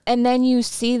And then you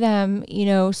see them,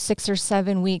 6 or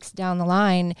 7 weeks down the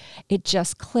line, it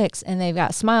just clicks and they've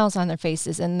got smiles on their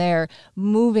faces and they're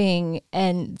moving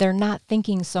and they're not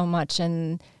thinking so much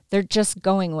and they're just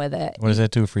going with it. What does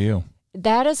that do for you?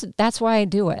 That's why I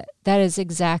do it. That is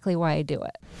exactly why I do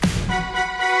it.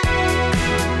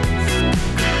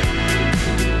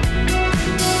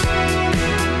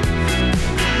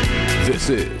 This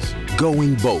is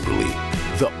Going Boldly,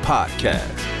 the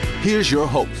podcast. Here's your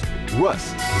host,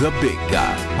 Russ the Big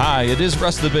Guy. Hi, it is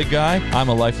Russ the Big Guy. I'm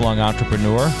a lifelong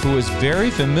entrepreneur who is very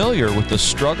familiar with the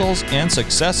struggles and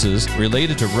successes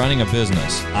related to running a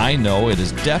business. I know it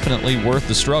is definitely worth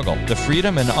the struggle. The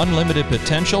freedom and unlimited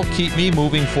potential keep me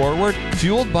moving forward,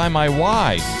 fueled by my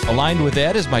why. Aligned with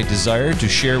that is my desire to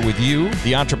share with you,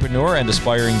 the entrepreneur and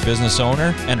aspiring business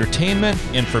owner, entertainment,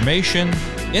 information,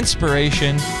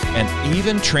 inspiration, and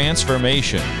even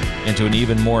transformation into an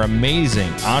even more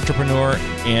amazing entrepreneur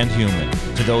and human.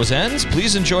 To those ends,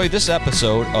 please enjoy this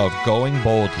episode of Going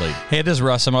Boldly. Hey, it is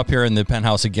Russ. I'm up here in the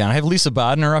penthouse again. I have Lisa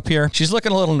Bodner up here. She's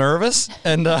looking a little nervous,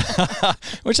 and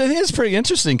which I think is pretty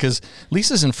interesting because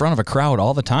Lisa's in front of a crowd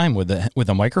all the time with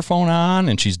a microphone on,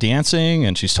 and she's dancing,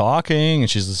 and she's talking, and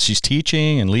she's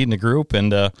teaching and leading a group,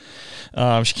 and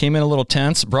she came in a little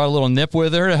tense, brought a little nip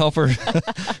with her to help her,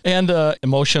 and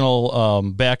emotional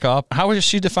backup. How is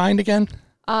she defined again?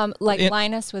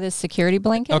 Linus with his security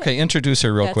blanket. Okay, introduce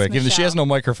her real quick. Michelle. She has no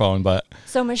microphone, but...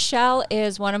 So Michelle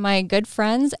is one of my good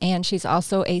friends, and she's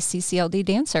also a CCLD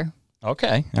dancer.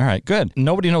 Okay, all right, good.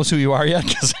 Nobody knows who you are yet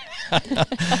because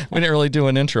we didn't really do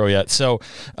an intro yet. So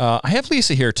I have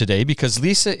Lisa here today because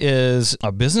Lisa is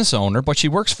a business owner, but she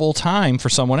works full-time for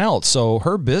someone else. So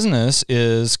her business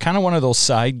is kind of one of those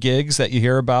side gigs that you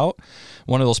hear about,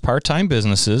 one of those part-time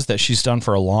businesses that she's done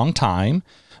for a long time.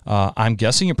 I'm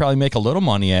guessing you probably make a little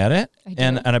money at it,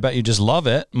 and I bet you just love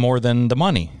it more than the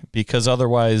money because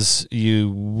otherwise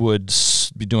you would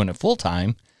be doing it full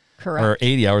time. Correct. Or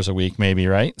 80 hours a week maybe,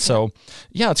 right? Yeah. So,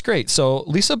 yeah, it's great. So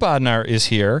Lisa Bodnar is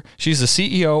here. She's the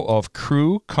CEO of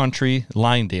Crew Country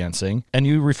Line Dancing, and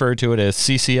you refer to it as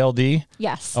CCLD?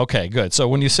 Yes. Okay, good. So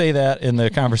when you say that in the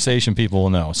conversation, people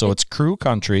will know. So it's Crew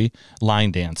Country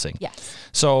Line Dancing. Yes.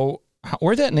 So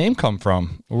where'd that name come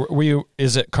from?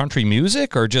 Is it country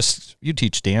music or just you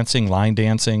teach dancing, line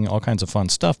dancing, all kinds of fun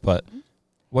stuff, but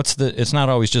it's not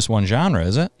always just one genre,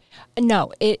 is it?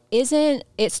 No, it isn't.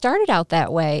 It started out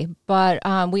that way, but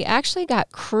we actually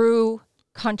got Crew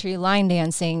Country Line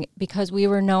Dancing because we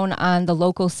were known on the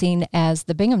local scene as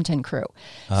the Binghamton Crew.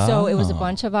 Oh. So it was a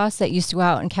bunch of us that used to go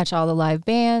out and catch all the live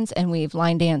bands, and we've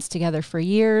line danced together for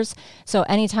years. So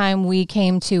anytime we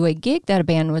came to a gig that a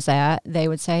band was at, they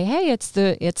would say, "Hey, it's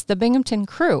the Binghamton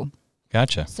Crew."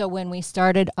 Gotcha. So when we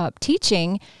started up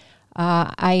teaching,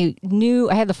 I knew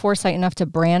I had the foresight enough to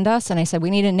brand us, and I said we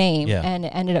need a name, and it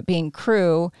ended up being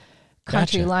Crew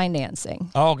Country Line Dancing.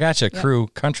 Oh, gotcha. Yep. Crew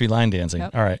Country Line Dancing.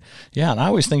 Yep. All right. Yeah, and I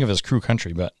always think of it as Crew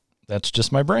Country, but that's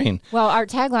just my brain. Well, our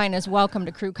tagline is "Welcome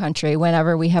to Crew Country"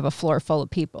 whenever we have a floor full of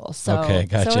people. So, okay,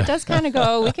 gotcha. So it does kind of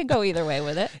go, we could go either way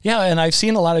with it. Yeah, and I've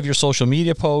seen a lot of your social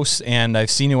media posts, and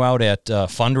I've seen you out at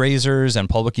fundraisers and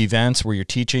public events where you're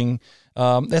teaching.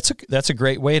 That's a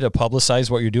great way to publicize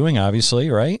what you're doing, obviously,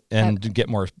 right? And to get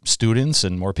more students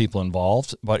and more people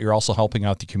involved, but you're also helping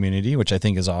out the community, which I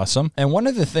think is awesome. And one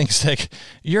of the things, like,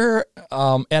 you're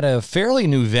at a fairly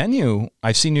new venue.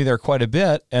 I've seen you there quite a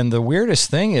bit, and the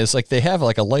weirdest thing is, like, they have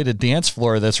like a lighted dance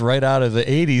floor that's right out of the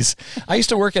 80s. I used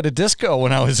to work at a disco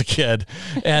when I was a kid,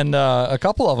 and a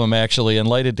couple of them actually, and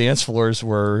lighted dance floors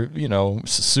were,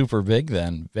 super big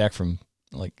then, back from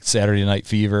like Saturday Night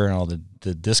Fever and all the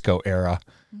disco era.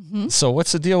 Mm-hmm. So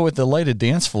what's the deal with the lighted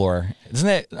dance floor?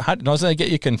 Doesn't that get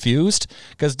you confused?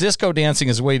 Because disco dancing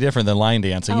is way different than line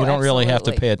dancing. You don't really have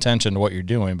to pay attention to what you're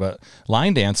doing, but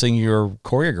line dancing, you're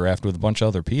choreographed with a bunch of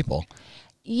other people.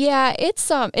 Yeah, it's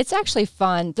actually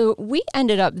fun. We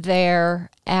ended up there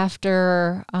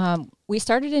after we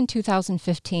started in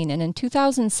 2015, and in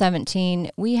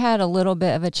 2017 we had a little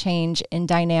bit of a change in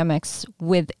dynamics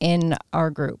within our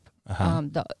group. Uh-huh.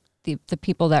 The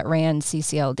people that ran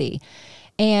CCLD.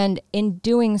 And in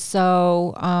doing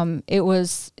so, it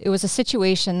was a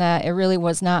situation that it really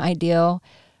was not ideal,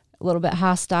 a little bit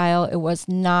hostile. It was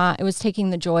taking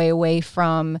the joy away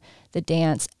from the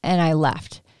dance, and I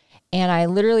left. And I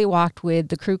literally walked with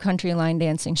the Crew Country Line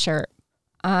Dancing shirt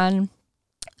on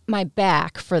my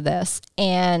back for this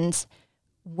and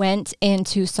went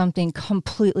into something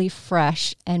completely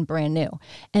fresh and brand new.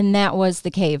 And that was the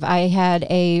cave. I had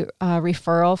a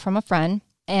referral from a friend,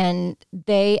 And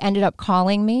they ended up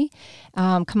calling me,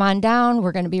 come on down.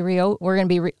 We're going to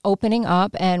be opening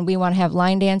up, and we want to have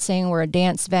line dancing. We're a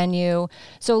dance venue.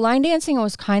 So line dancing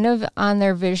was kind of on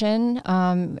their vision,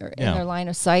 in their line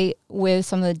of sight with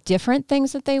some of the different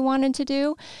things that they wanted to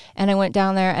do. And I went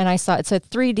down there and I saw it's a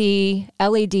 3D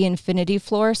LED infinity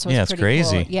floor. So it's pretty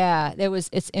crazy. Cool. Yeah,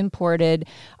 it's imported,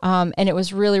 and it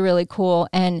was really, really cool.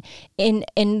 And in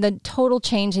the total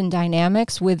change in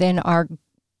dynamics within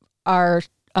our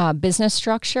business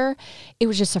structure, it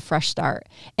was just a fresh start,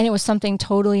 and it was something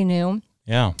totally new.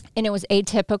 Yeah. And it was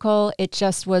atypical. It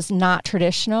just was not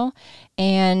traditional.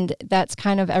 And that's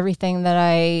kind of everything that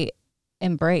I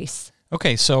embrace.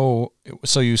 Okay, so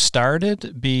you started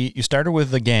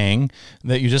with the gang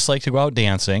that you just like to go out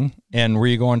dancing, and were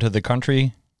you going to the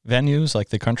country venues, like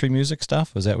the country music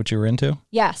stuff? Was that what you were into?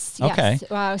 Yes. Okay.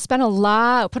 I put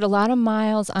a lot of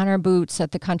miles on our boots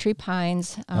at the Country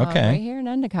Pines, right here in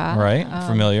Endicott. Right,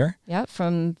 familiar. Yep,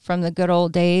 from the good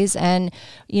old days. And,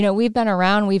 we've been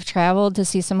around, we've traveled to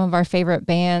see some of our favorite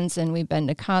bands, and we've been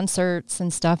to concerts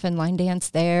and stuff and line dance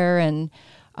there. And,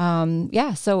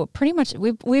 so pretty much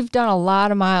we've done a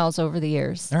lot of miles over the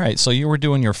years. All right, so you were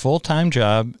doing your full-time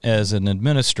job as an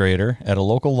administrator at a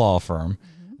local law firm.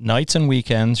 Nights and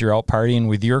weekends, you're out partying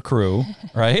with your crew,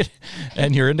 right?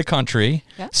 And you're into country.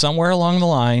 Yeah. Somewhere along the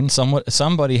line,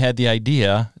 somebody had the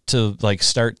idea to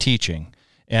start teaching,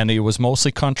 and it was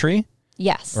mostly country.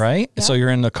 Yes. Right. Yep. So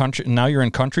you're in the country now. You're in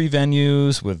country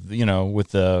venues with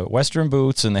the Western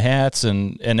boots and the hats,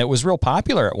 and it was real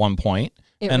popular at one point.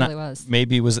 It really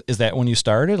was. Is that when you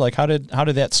started? How did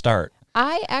that start?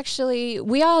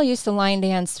 We all used to line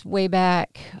dance way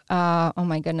back, in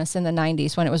the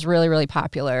 90s when it was really, really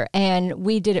popular. And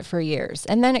we did it for years.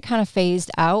 And then it kind of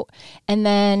phased out. And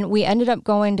then we ended up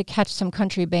going to catch some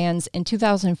country bands in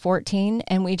 2014.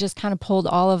 And we just kind of pulled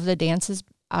all of the dances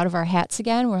out of our hats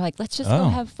again. We're like, let's just go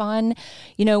have fun.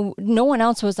 No one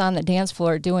else was on the dance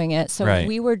floor doing it. So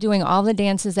we were doing all the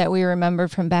dances that we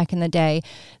remembered from back in the day.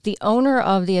 The owner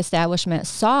of the establishment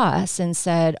saw us and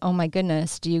said, oh my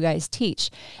goodness, do you guys teach?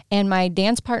 And my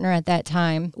dance partner at that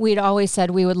time, we'd always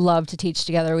said we would love to teach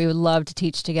together. We would love to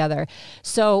teach together.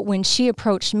 So when she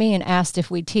approached me and asked if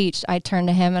we teach, I turned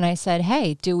to him and I said,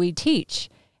 hey, do we teach?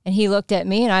 And he looked at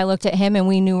me and I looked at him, and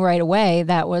we knew right away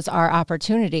that was our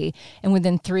opportunity. And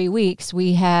within 3 weeks,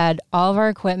 we had all of our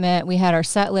equipment, we had our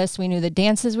set list, we knew the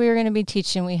dances we were going to be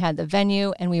teaching, we had the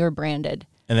venue, and we were branded.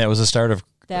 And that was the start of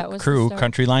Crew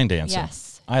Country Line Dancing.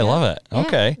 Yes. I love it. Yeah,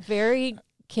 okay. Very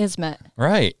kismet.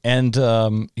 Right. And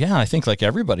I think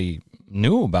everybody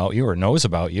knew about you or knows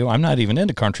about you. I'm not even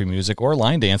into country music or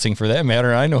line dancing for that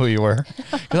matter. I know who you were.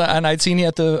 And I'd seen you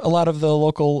at a lot of the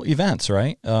local events,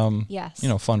 right? Yes.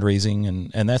 Fundraising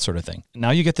and that sort of thing.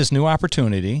 Now you get this new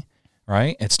opportunity,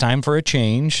 right? It's time for a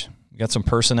change. You got some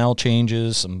personnel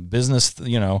changes, some business,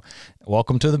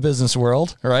 welcome to the business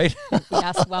world, right?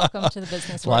 Yes, welcome to the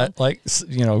business world.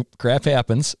 Crap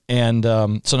happens. And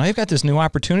so now you've got this new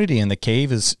opportunity, and the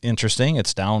cave is interesting.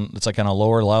 It's down, it's on a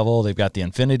lower level. They've got the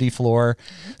infinity floor.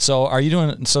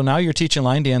 Mm-hmm. So now you're teaching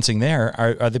line dancing there.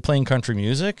 Are they playing country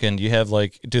music? And you have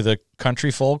do the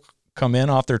country folk come in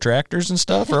off their tractors and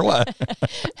stuff, or what?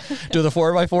 Do the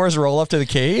 4x4s roll up to the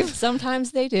cave?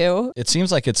 Sometimes they do. It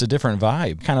seems like it's a different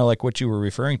vibe, kind of like what you were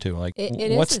referring to.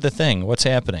 What's the thing? What's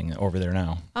happening over there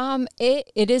now?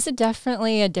 It is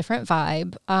definitely a different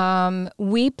vibe.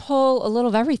 We pull a little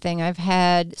of everything. I've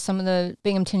had some of the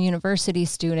Binghamton University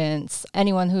students,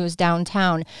 anyone who is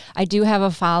downtown. I do have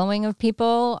a following of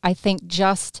people. I think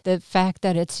just the fact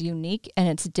that it's unique and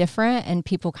it's different and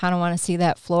people kind of want to see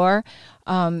that floor.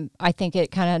 I think it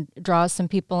kind of draws some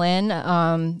people in.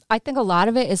 I think a lot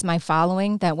of it is my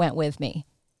following that went with me.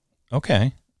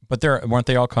 Okay. But weren't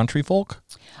they all country folk?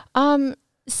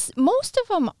 Most of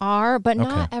them are, but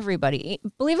not everybody.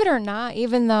 Believe it or not,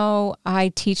 even though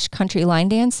I teach country line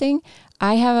dancing,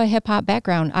 I have a hip hop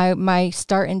background. My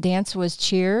start in dance was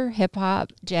cheer, hip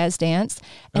hop, jazz dance,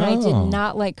 and I did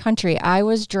not like country. I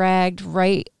was dragged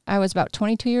I was about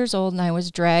 22 years old, and I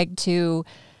was dragged to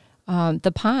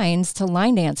the Pines to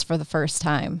line dance for the first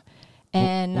time.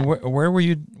 And where were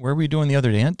you doing the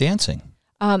other dancing?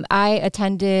 I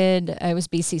was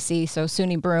BCC, so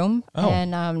SUNY Broome,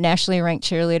 and nationally ranked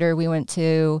cheerleader. We went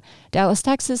to Dallas,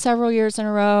 Texas several years in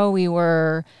a row. We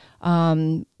were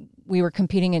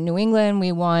competing in New England.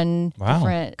 We won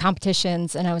different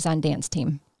competitions, and I was on dance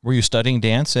team. Were you studying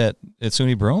dance at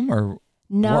SUNY Broome, or?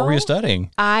 No. What were you studying?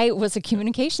 I was a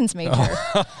communications major.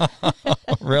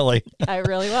 Really? I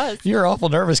really was. You're awful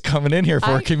nervous coming in here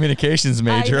for a communications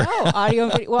major. I know. Audio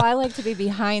and video. Well, I like to be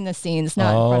behind the scenes,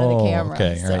 not in front of the camera.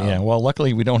 Okay. So. All right. Yeah. Well,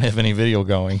 luckily we don't have any video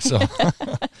going. So,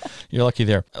 You're lucky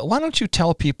there. Why don't you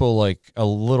tell people like a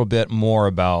little bit more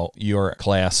about your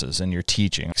classes and your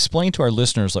teaching? Explain to our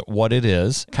listeners like what it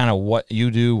is, kind of what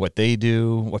you do, what they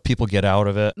do, what people get out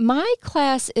of it. My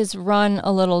class is run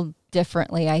a little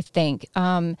differently, I think.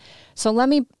 So let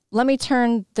me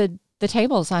turn the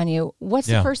tables on you. What's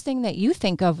the first thing that you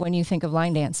think of when you think of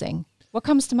line dancing? What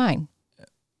comes to mind?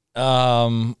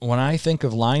 When I think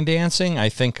of line dancing, I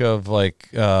think of like,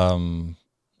 what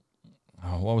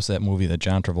was that movie that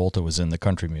John Travolta was in? The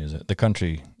country music,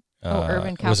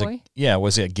 Urban Cowboy?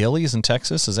 Was it Gillies in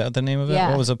Texas? Is that the name of it? Yeah.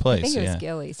 What was the place? I think it was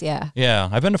Gillies, yeah. Yeah,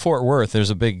 I've been to Fort Worth. There's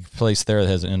a big place there that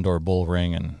has an indoor bull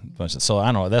ring, and so I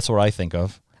don't know. That's what I think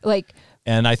of.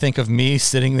 And I think of me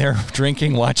sitting there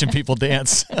drinking, watching people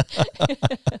dance,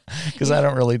 because I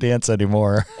don't really dance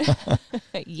anymore.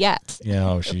 Yet.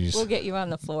 She's. We'll get you on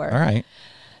the floor. All right.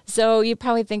 So you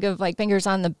probably think of like fingers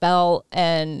on the belt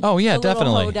and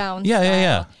definitely. Hoedown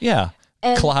Yeah.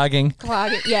 And clogging.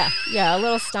 Yeah. A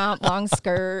little stomp, long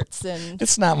skirts, and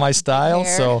it's not my style,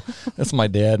 so that's my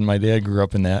dad, and my dad grew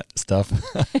up in that stuff.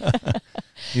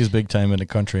 He was big time in the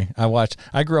country.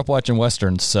 I grew up watching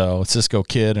Westerns, so Cisco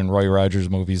Kid and Roy Rogers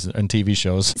movies and TV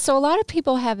shows. So a lot of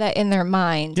people have that in their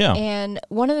mind. Yeah. And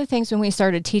one of the things when we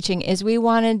started teaching is we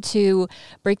wanted to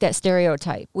break that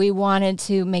stereotype. We wanted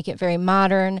to make it very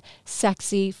modern,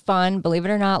 sexy, fun. Believe it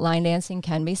or not, line dancing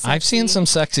can be sexy. I've seen some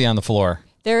sexy on the floor.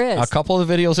 There is. A couple of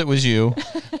videos, it was you.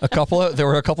 There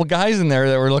were a couple guys in there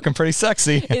that were looking pretty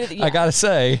sexy. Yeah. I got to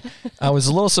say, I was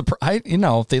a little surprised.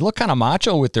 They look kind of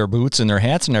macho with their boots and their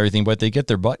hats and everything, but they get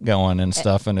their butt going and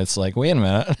stuff. And it's like, wait a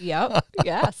minute. Yep.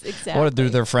 Yes, exactly. What, do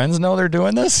their friends know they're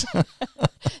doing this?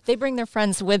 They bring their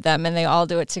friends with them and they all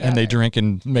do it together. And they drink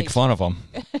and make fun of them.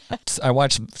 I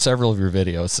watched several of your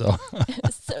videos.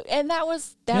 And that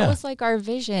was like our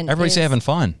vision. Everybody's having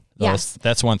fun. Yes.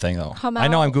 That's one thing, though. I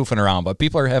know I'm goofing around, but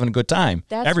people are having a good time.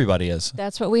 Everybody is.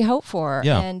 That's what we hope for.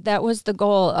 Yeah. And that was the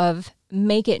goal of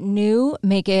make it new,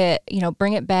 make it,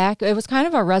 bring it back. It was kind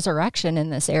of a resurrection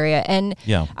in this area. And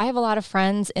I have a lot of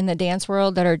friends in the dance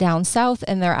world that are down south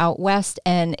and they're out west,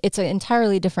 and it's an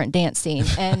entirely different dance scene.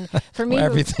 And for me,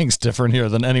 everything's different here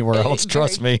than anywhere else.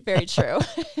 Trust me. Very true.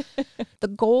 The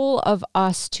goal of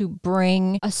us to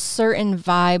bring a certain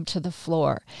vibe to the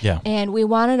floor. Yeah. And we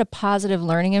wanted a positive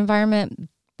learning environment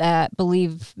that,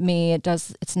 believe me,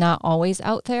 it's not always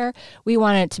out there. We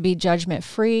want it to be judgment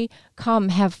free. Come,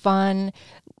 have fun.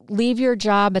 Leave your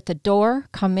job at the door,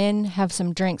 come in, have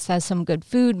some drinks, have some good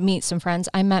food, meet some friends.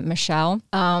 I met Michelle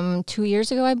 2 years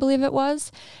ago, I believe it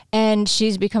was, and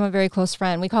she's become a very close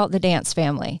friend. We call it the dance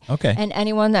family. Okay. And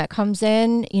anyone that comes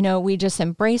in, we just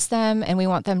embrace them and we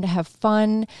want them to have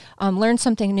fun, learn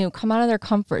something new, come out of their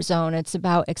comfort zone. It's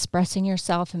about expressing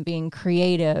yourself and being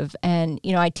creative. And,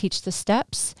 I teach the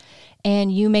steps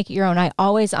and you make it your own. I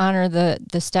always honor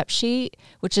the step sheet,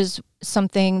 which is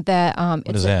something that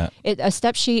what is that? A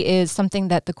step sheet is something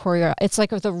that it's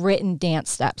like the written dance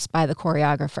steps by the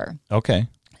choreographer. Okay.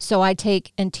 So I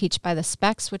take and teach by the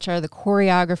specs, which are the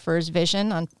choreographer's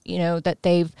vision on, that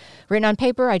they've written on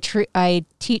paper. I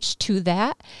teach to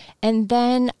that, and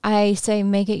then I say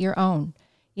make it your own.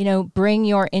 Bring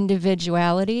your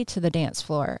individuality to the dance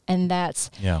floor. And that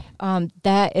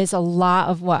is a lot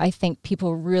of what I think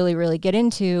people really, really get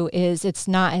into is it's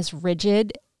not as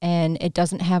rigid and it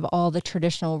doesn't have all the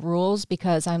traditional rules,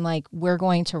 because I'm like, we're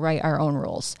going to write our own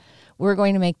rules. We're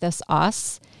going to make this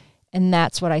us. And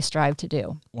that's what I strive to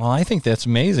do. Well, I think that's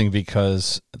amazing,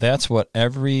 because that's what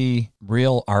every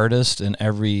real artist and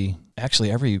every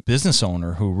business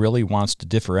owner who really wants to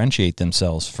differentiate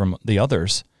themselves from the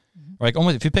others. Like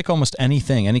if you pick almost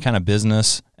anything, any kind of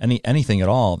business, anything at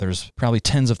all, there's probably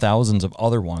tens of thousands of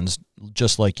other ones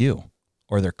just like you,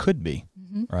 or there could be,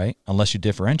 right? Unless you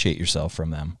differentiate yourself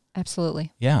from them.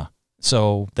 Absolutely. Yeah.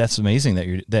 So that's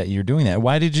amazing that you're doing that.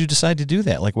 Why did you decide to do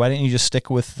that? Like, why didn't you just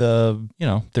stick with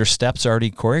their steps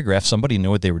already choreographed? Somebody knew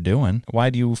what they were doing.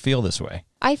 Why do you feel this way?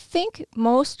 I think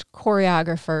most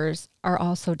choreographers are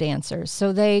also dancers,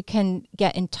 so they can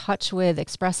get in touch with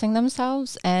expressing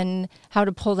themselves and how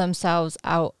to pull themselves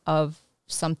out of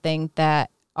something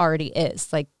that already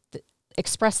is, like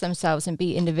express themselves and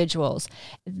be individuals.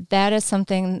 That is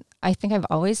something I think I've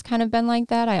always kind of been like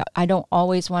that. I don't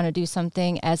always want to do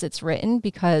something as it's written,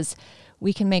 because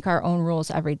we can make our own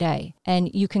rules every day and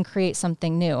you can create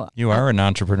something new. You are an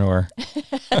entrepreneur.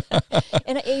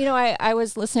 And, I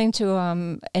was listening to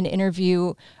an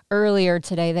interview earlier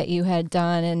today that you had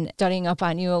done and studying up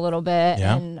on you a little bit.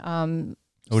 Yeah. And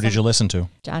who did you listen to?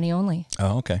 Johnny Only.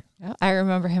 Oh, okay. I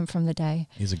remember him from the day.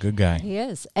 He's a good guy. He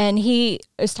is. And he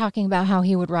was talking about how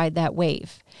he would ride that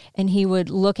wave and he would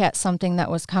look at something that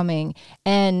was coming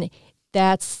and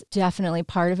that's definitely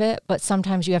part of it. But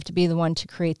sometimes you have to be the one to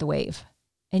create the wave,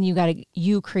 and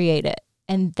you create it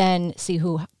and then see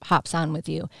who hops on with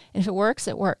you. And if it works,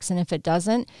 it works. And if it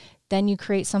doesn't, then you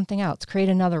create something else, create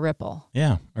another ripple.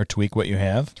 Yeah. Or tweak what you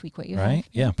have. Right?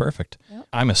 Yeah, perfect. Yep.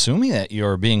 I'm assuming that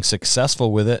you're being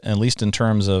successful with it, at least in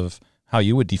terms of how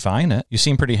you would define it. You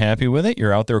seem pretty happy with it.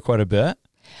 You're out there quite a bit,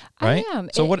 right? I am.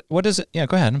 So what is it? Yeah,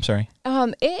 go ahead. I'm sorry.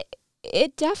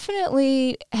 It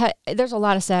definitely, there's a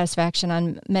lot of satisfaction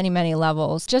on many, many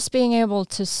levels. Just being able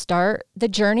to start the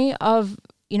journey of,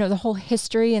 the whole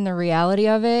history and the reality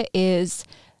of it is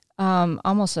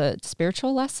almost a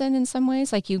spiritual lesson in some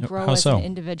ways. Like you grow as an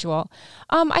individual.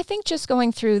 I think just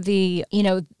going through the,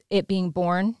 it being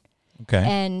born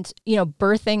and,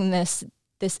 birthing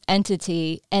this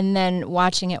entity and then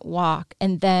watching it walk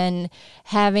and then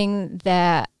having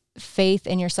that faith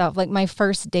in yourself. Like my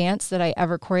first dance that I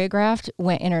ever choreographed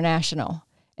went international.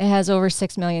 It has over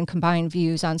 6 million combined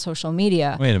views on social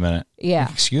media. Wait a minute. Yeah.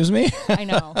 Excuse me? I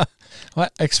know.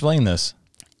 What? Explain this.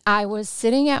 I was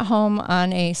sitting at home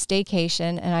on a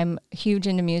staycation, and I'm huge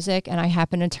into music, and I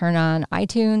happened to turn on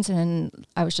iTunes, and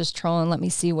I was just trolling, let me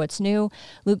see what's new.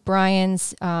 Luke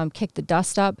Bryan's Kick the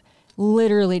Dust Up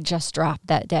literally just dropped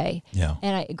that day. Yeah.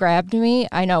 And it grabbed me.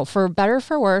 I know, for better or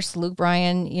for worse, Luke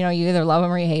Bryan, you either love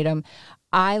him or you hate him.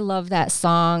 I love that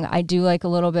song. I do like a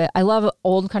little bit. I love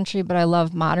old country, but I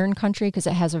love modern country because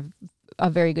it has a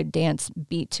very good dance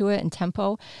beat to it and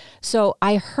tempo. So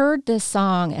I heard this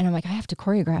song and I'm like, I have to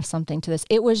choreograph something to this.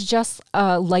 It was just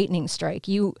a lightning strike.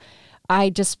 I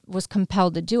just was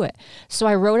compelled to do it. So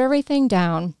I wrote everything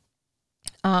down.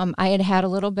 I had a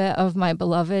little bit of my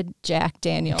beloved Jack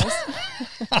Daniels.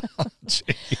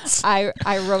 Jeez.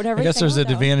 I wrote everything. I guess there's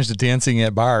an advantage to dancing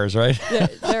at bars, right?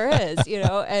 There is,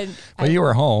 and well, you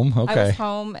were home. Okay. I was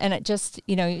home, and it just,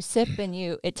 you sip and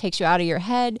it takes you out of your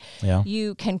head. Yeah.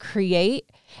 You can create.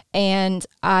 And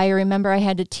I remember I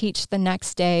had to teach the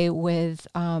next day with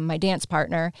my dance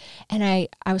partner, and I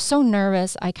was so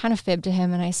nervous. I kind of fibbed to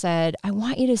him and I said, I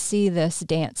want you to see this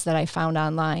dance that I found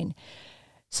online.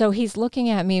 So he's looking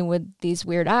at me with these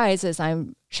weird eyes as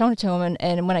I'm showing it to him.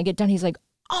 And when I get done, he's like,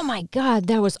 oh my God,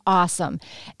 that was awesome.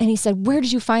 And he said, where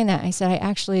did you find that? I said, I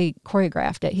actually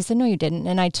choreographed it. He said, no, you didn't.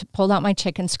 And I pulled out my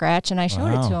chicken scratch and I showed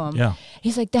it to him. Yeah.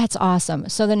 He's like, that's awesome.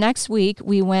 So the next week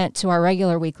we went to our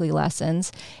regular weekly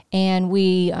lessons, and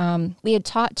we had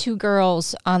taught 2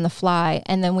 girls on the fly,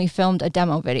 and then we filmed a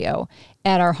demo video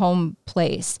at our home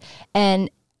place. And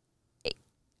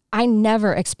I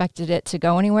never expected it to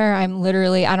go anywhere. I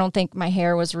don't think my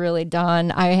hair was really done.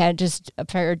 I had just a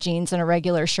pair of jeans and a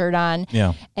regular shirt on.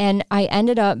 Yeah. And I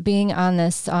ended up being on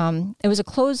this, it was a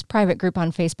closed private group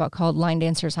on Facebook called Line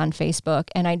Dancers on Facebook.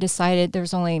 And I decided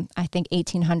there's only, I think,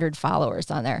 1,800 followers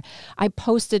on there. I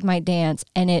posted my dance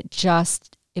and it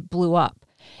blew up.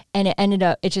 And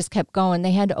it just kept going.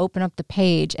 They had to open up the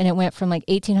page, and it went from like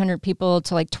 1,800 people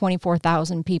to like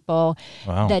 24,000 people.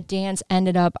 Wow. That dance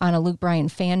ended up on a Luke Bryan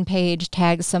fan page,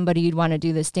 tag somebody you'd want to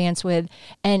do this dance with,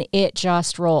 and it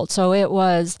just rolled. So it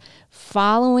was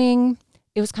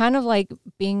it was kind of like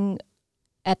being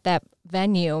at that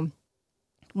venue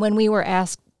when we were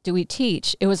asked, do we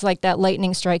teach? It was like that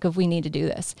lightning strike of, we need to do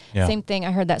this. Yeah. Same thing,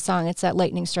 I heard that song, it's that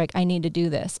lightning strike, I need to do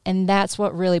this. And that's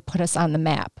what really put us on the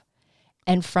map.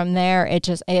 And from there,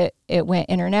 it went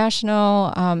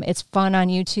international. It's fun on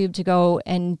YouTube to go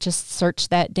and just search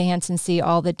that dance and see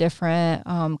all the different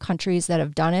countries that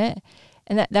have done it.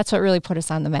 And that's what really put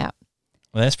us on the map.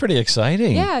 Well, that's pretty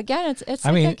exciting. Yeah, again, it's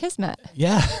like a kismet.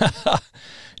 Yeah.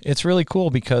 It's really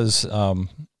cool because,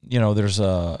 there's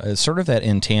it's sort of that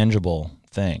intangible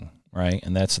thing, right?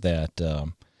 And that's that,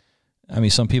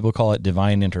 some people call it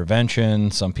divine intervention.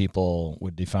 Some people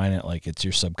would define it like it's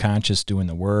your subconscious doing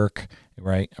the work,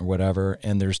 right? Or whatever.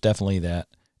 And there's definitely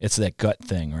it's that gut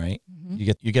thing, right?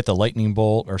 Mm-hmm. You get the lightning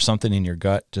bolt or something in your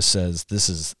gut just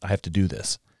says, I have to do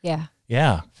this. Yeah.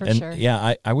 Yeah. For sure.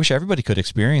 Yeah. I wish everybody could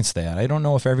experience that. I don't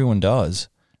know if everyone does.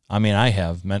 I mean, I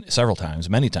have several times,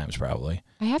 many times probably.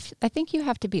 I think you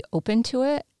have to be open to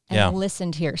it. And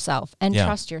listen to yourself and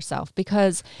trust yourself,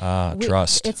 because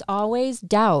trust. It's always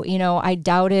doubt. I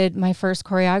doubted my first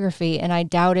choreography, and I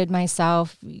doubted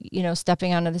myself,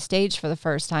 stepping onto the stage for the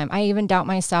first time. I even doubt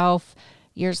myself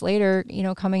years later,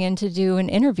 coming in to do an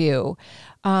interview.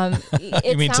 You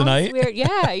mean tonight? Weird. Yeah.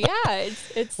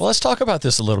 It's Well, let's talk about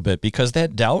this a little bit, because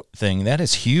that doubt thing, that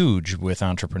is huge with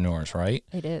entrepreneurs, right?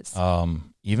 It is.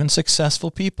 Even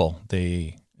successful people,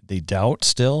 they doubt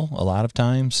still a lot of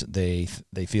times. They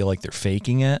feel like they're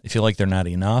faking it. They feel like they're not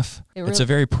enough. It's a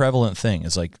very prevalent thing.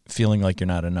 It's like feeling like you're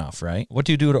not enough, right? What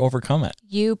do you do to overcome it?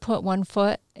 You put one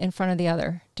foot in front of the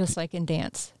other, just like in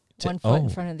dance. one foot in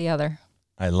front of the other.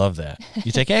 I love that.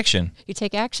 You take action. You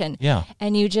take action. Yeah.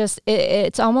 And you just,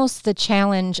 it's almost the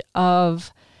challenge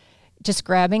of just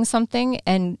grabbing something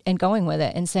and going with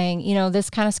it and saying, this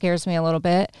kind of scares me a little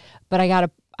bit, but I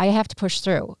have to push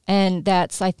through. And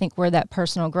that's, I think, where that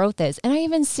personal growth is. And I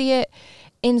even see it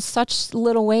in such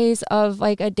little ways of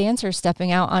like a dancer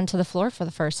stepping out onto the floor for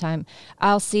the first time.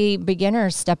 I'll see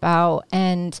beginners step out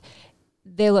and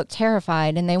they look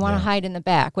terrified and they want to hide in the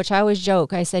back, which I always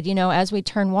joke. I said, as we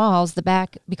turn walls, the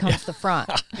back becomes the front.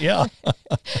 Yeah.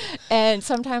 And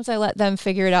sometimes I let them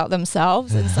figure it out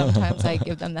themselves, and sometimes I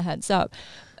give them the heads up.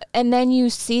 And then you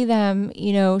see them,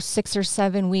 6 or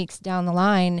 7 weeks down the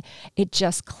line, it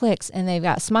just clicks and they've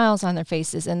got smiles on their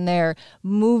faces and they're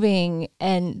moving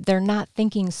and they're not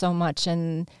thinking so much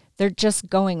and they're just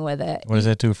going with it. What does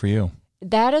that do for you?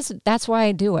 That's why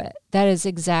I do it. That is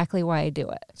exactly why I do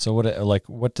it. So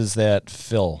what does that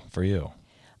fill for you?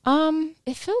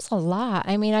 It feels a lot.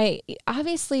 I mean, I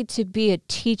obviously, to be a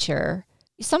teacher,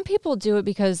 some people do it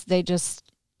because they just,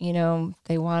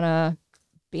 they want to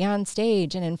be on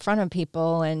stage and in front of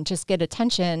people and just get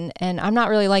attention. And I'm not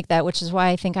really like that, which is why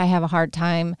I think I have a hard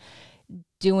time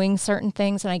doing certain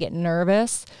things and I get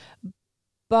nervous.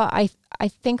 But I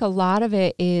think a lot of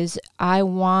it is I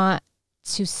want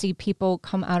to see people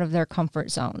come out of their comfort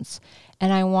zones,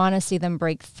 and I want to see them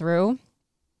break through,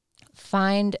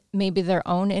 find maybe their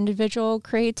own individual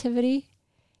creativity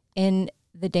in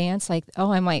the dance. Like,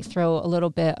 I might throw a little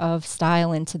bit of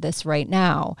style into this right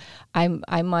now.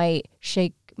 I might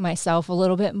shake myself a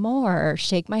little bit more,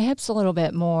 shake my hips a little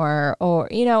bit more, or,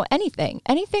 anything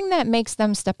that makes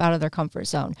them step out of their comfort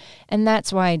zone. And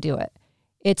that's why I do it.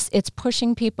 It's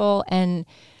pushing people and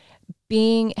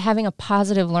having a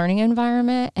positive learning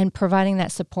environment and providing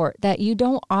that support that you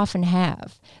don't often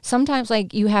have. Sometimes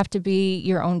you have to be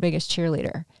your own biggest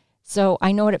cheerleader. So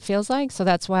I know what it feels like. So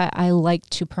that's why I like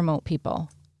to promote people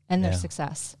and their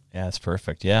success. Yeah, that's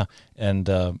perfect. Yeah. And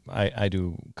I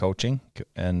do coaching,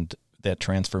 and that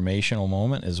transformational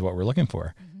moment is what we're looking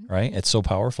for, right? It's so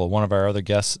powerful. One of our other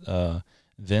guests,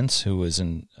 Vince, who is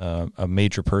a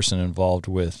major person involved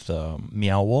with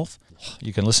Meow Wolf.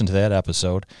 You can listen to that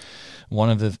episode. One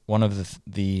of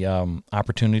the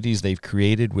opportunities they've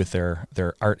created with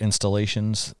their art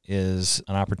installations is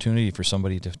an opportunity for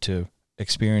somebody to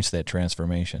experience that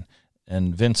transformation.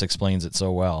 And Vince explains it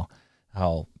so well,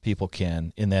 how people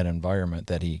can, in that environment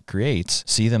that he creates,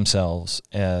 see themselves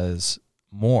as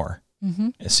more,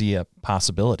 see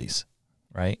possibilities,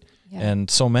 right? Yeah. And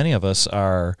so many of us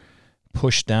are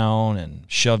pushed down and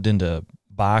shoved into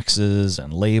boxes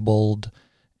and labeled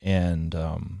and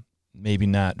maybe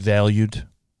not valued,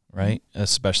 right?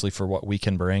 Especially for what we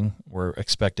can bring. We're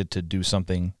expected to do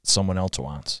something someone else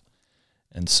wants.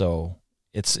 And so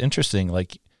it's interesting,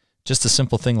 like just a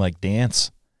simple thing like dance,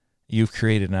 you've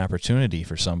created an opportunity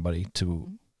for somebody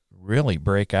to really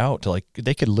break out, to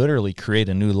they could literally create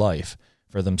a new life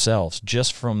for themselves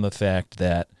just from the fact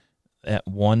that at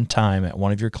one time at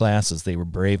one of your classes, they were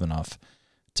brave enough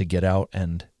to get out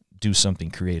and do something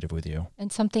creative with you.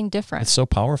 And something different. It's so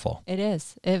powerful. It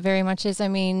is. It very much is. I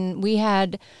mean, we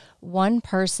had one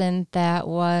person that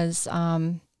was,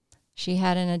 she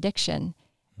had an addiction.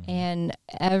 And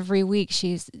every week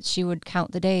she would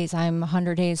count the days. I'm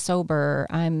 100 days sober.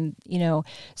 I'm,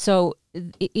 so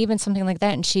even something like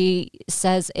that. And she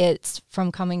says it's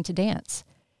from coming to dance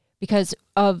because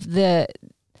of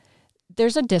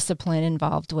there's a discipline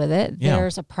involved with it. Yeah.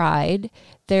 There's a pride.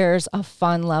 There's a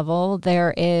fun level.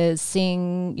 There is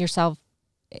seeing yourself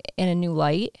in a new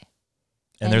light.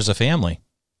 And there's a family.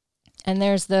 And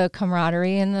there's the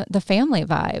camaraderie and the family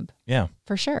vibe. Yeah.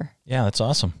 For sure. Yeah, that's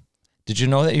awesome. Did you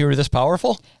know that you were this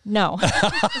powerful? No.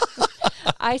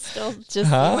 I still just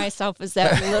see myself as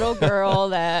that little girl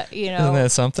that, Isn't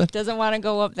that something? Doesn't want to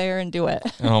go up there and do it.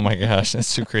 Oh my gosh,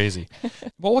 that's too crazy.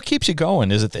 Well, what keeps you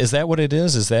going? Is that what it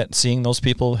is? Is that seeing those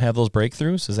people have those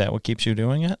breakthroughs? Is that what keeps you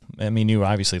doing it? I mean, you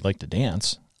obviously like to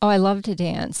dance. Oh, I love to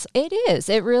dance. It is.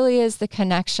 It really is the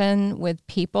connection with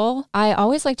people. I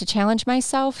always like to challenge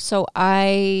myself. So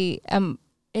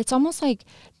it's almost like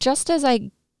just as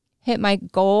I hit my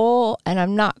goal and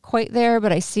I'm not quite there,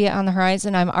 but I see it on the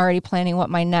horizon, I'm already planning what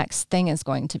my next thing is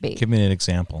going to be. Give me an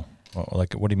example.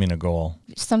 Like, what do you mean a goal?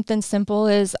 Something simple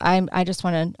is I'm going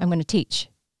to teach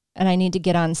and I need to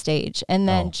get on stage. And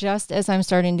then just as I'm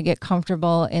starting to get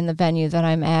comfortable in the venue that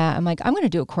I'm at, I'm like, I'm going to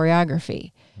do a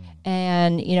choreography.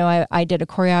 And, I did a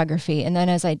choreography. And then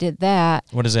as I did that.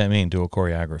 What does that mean, do a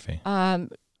choreography?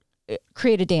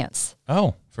 Create a dance.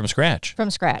 Oh, from scratch?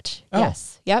 From scratch,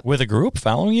 yes. Yep. With a group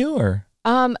following you or?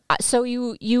 So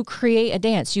you create a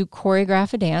dance. You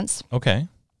choreograph a dance. Okay.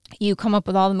 you come up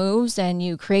with all the moves and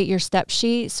you create your step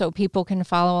sheet so people can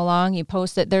follow along. You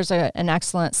post it. There's an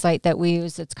excellent site that we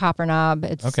use. It's Copper Knob.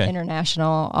 It's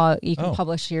international. You can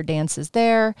publish your dances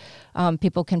there.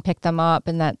 People can pick them up,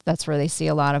 and that's where they see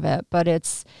a lot of it. But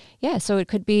so it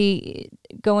could be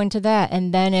go into that.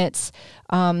 And then it's,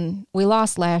 we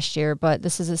lost last year, but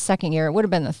this is the second year. It would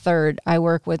have been the third. I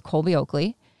work with Colby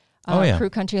Oakley. Crew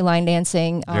Country Line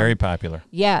Dancing. Very popular.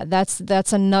 Yeah, that's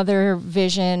another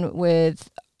vision with...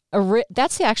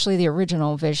 That's actually the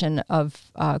original vision of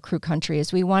Crew Country,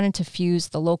 is we wanted to fuse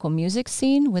the local music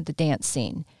scene with the dance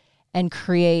scene and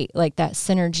create like that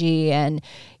synergy, and,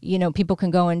 people can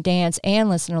go and dance and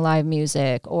listen to live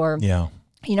music, or,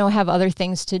 have other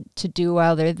things to do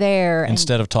while they're there.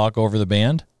 Instead of talk over the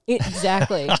band?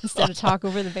 Exactly. Instead of talk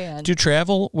over the band. Do you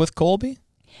travel with Colby?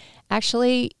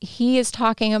 Actually, he is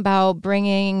talking about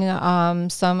bringing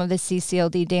some of the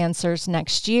CCLD dancers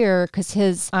next year, because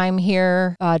his I'm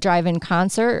Here drive-in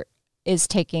concert is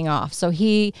taking off. So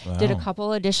he did a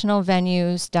couple additional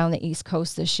venues down the East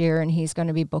Coast this year, and he's going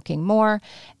to be booking more.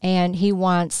 And he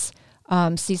wants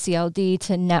CCLD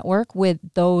to network with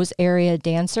those area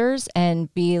dancers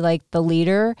and be like the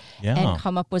leader and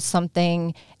come up with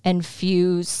something and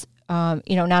fuse,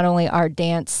 not only our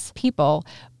dance people,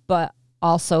 but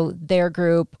also their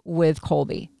group with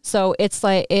Colby. So it's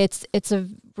like, it's a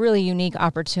really unique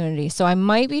opportunity. So I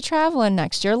might be traveling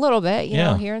next year a little bit,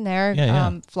 here and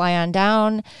there, fly on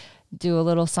down, do a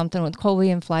little something with Colby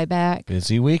and fly back.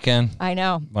 Busy weekend. I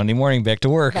know. Monday morning, back to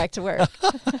work. Back to work.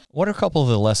 What are a couple of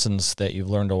the lessons that you've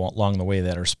learned along the way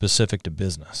that are specific to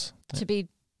business? To be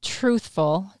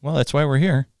truthful. Well, that's why we're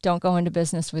here. Don't go into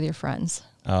business with your friends.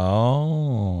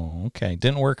 Oh, okay.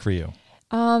 Didn't work for you.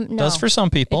 No. Does for some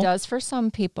people. It does for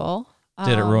some people.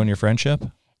 Did it ruin your friendship?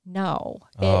 No.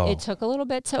 It took a little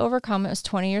bit to overcome. It was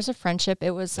 20 years of friendship.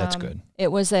 It was That's good. It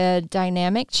was a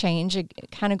dynamic change,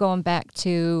 kind of going back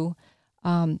to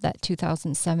that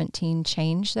 2017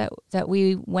 change that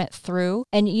we went through.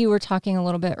 And you were talking a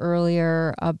little bit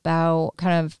earlier about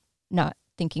kind of not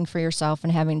thinking for yourself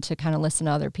and having to kind of listen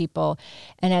to other people.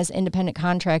 And as independent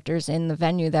contractors in the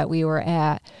venue that we were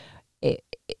at,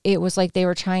 it was like they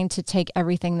were trying to take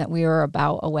everything that we were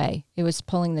about away. It was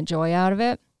pulling the joy out of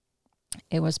it.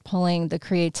 It was pulling the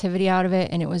creativity out of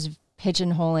it, and it was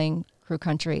pigeonholing Crew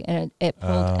Country. And it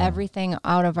pulled everything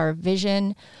out of our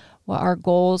vision, what our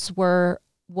goals were,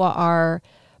 what our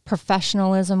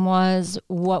professionalism was,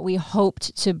 what we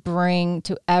hoped to bring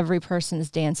to every person's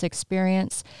dance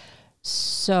experience.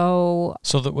 So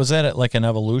was that like an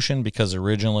evolution? Because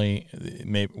originally,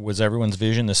 was everyone's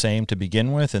vision the same to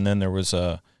begin with, and then there was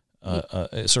a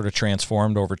sort of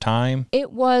transformed over time?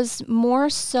 It was more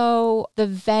so the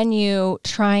venue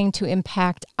trying to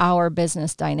impact our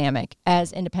business dynamic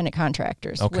as independent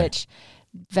contractors, which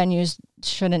venues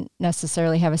shouldn't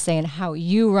necessarily have a say in how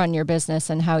you run your business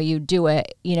and how you do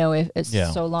it,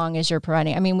 so long as you're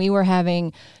providing. I mean, we were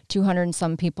having 200 and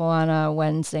some people on a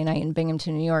Wednesday night in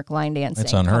Binghamton, New York, line dancing.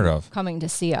 It's unheard of. Coming to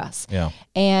see us. Yeah.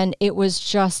 And it was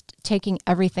just taking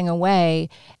everything away,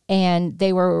 and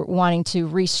they were wanting to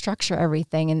restructure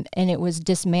everything, and it was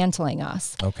dismantling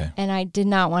us. Okay. And I did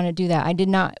not want to do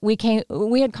that.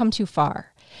 We had come too far.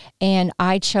 And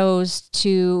I chose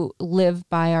to live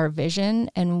by our vision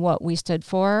and what we stood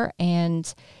for.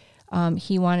 And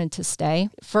he wanted to stay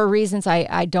for reasons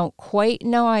I don't quite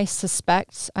know. I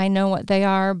suspect I know what they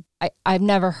are. I've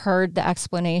never heard the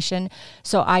explanation.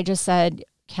 So I just said,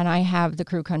 can I have the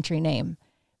Crew Country name?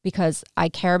 Because I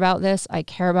care about this. I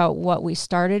care about what we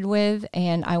started with,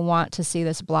 and I want to see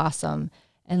this blossom.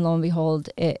 And lo and behold,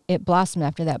 it blossomed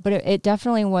after that. But it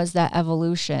definitely was that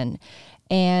evolution.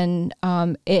 And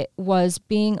it was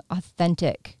being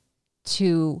authentic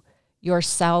to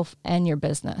yourself and your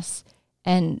business.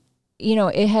 And,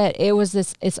 it was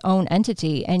its own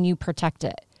entity, and you protect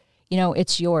it.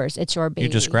 It's yours. It's your baby. You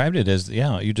described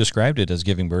it as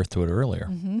giving birth to it earlier.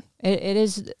 Mm-hmm.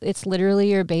 It's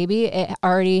literally your baby. It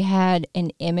already had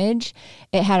an image.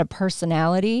 It had a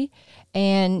personality,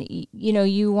 and,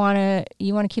 you want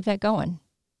to keep that going.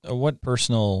 What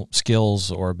personal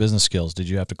skills or business skills did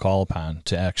you have to call upon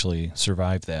to actually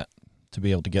survive that, to be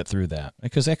able to get through that?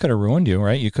 Because that could have ruined you,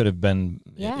 right? You could have been,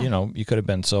 you could have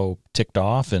been so ticked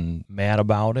off and mad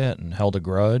about it and held a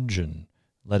grudge and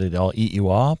let it all eat you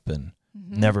up, and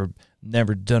never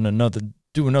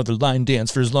do another line dance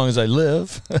for as long as I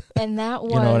live. And that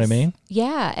was, you know what I mean?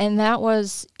 Yeah. And that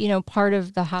was, part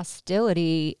of the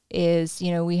hostility is,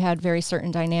 we had very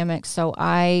certain dynamics. So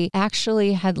I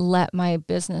actually had let my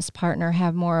business partner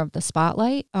have more of the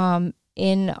spotlight.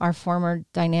 in our former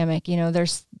dynamic,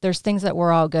 there's things that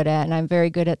we're all good at, and I'm very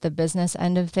good at the business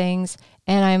end of things.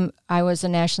 And I was a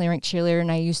nationally ranked cheerleader,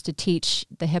 and I used to teach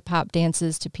the hip hop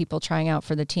dances to people trying out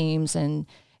for the teams and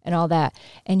all that.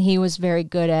 And he was very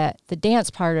good at the dance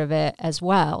part of it as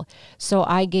well. So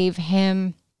I gave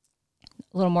him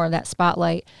a little more of that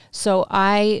spotlight. So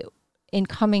in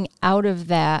coming out of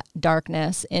that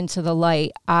darkness into the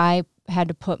light, I had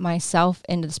to put myself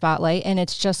into the spotlight, and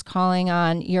it's just calling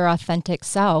on your authentic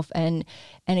self. And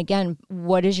again,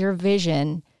 what is your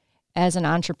vision as an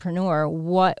entrepreneur?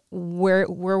 Where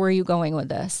were you going with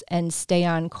this? And stay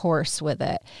on course with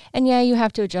it. And yeah, you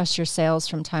have to adjust your sales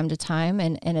from time to time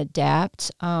and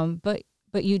adapt. But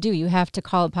you have to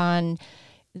call upon,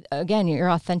 again, your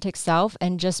authentic self,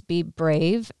 and just be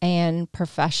brave and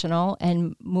professional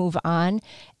and move on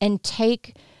and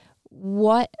take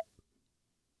what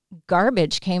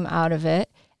garbage came out of it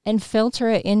and filter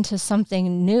it into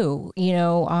something new.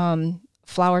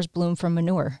 Flowers bloom from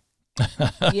manure.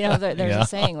 There's a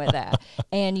saying with that,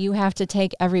 and you have to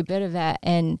take every bit of that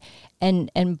and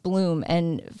bloom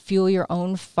and fuel your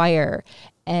own fire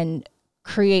and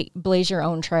blaze your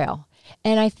own trail.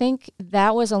 And I think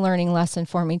that was a learning lesson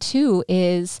for me too,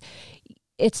 is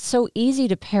it's so easy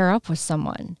to pair up with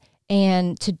someone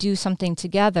and to do something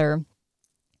together,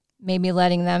 maybe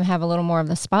letting them have a little more of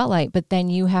the spotlight, but then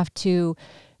you have to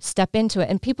step into it.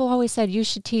 And people always said, you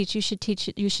should teach,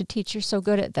 you're so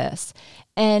good at this.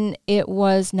 And it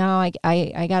was, no,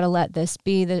 I got to let this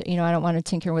be. I don't want to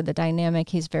tinker with the dynamic.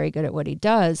 He's very good at what he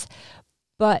does.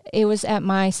 But it was at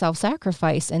my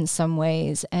self-sacrifice in some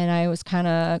ways, and I was kind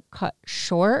of cut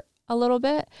short a little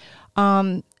bit.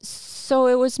 So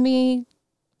it was me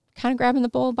kind of grabbing the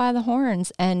bull by the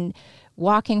horns and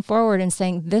walking forward and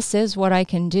saying, this is what I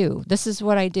can do. This is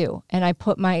what I do. And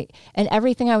and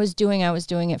everything I was doing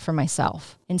it for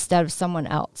myself instead of someone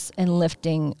else, and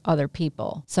lifting other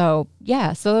people. So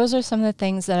yeah, so those are some of the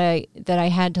things that I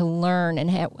had to learn and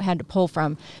had to pull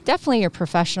from. Definitely your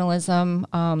professionalism,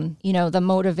 the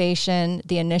motivation,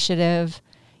 the initiative,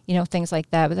 things like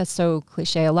that. But that's so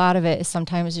cliche. A lot of it is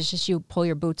sometimes it's just you pull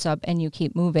your boots up and you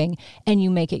keep moving and you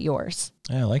make it yours.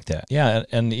 Yeah, I like that. Yeah,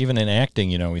 and even in acting,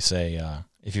 we say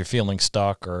if you're feeling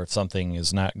stuck or if something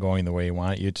is not going the way you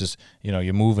want it, you just,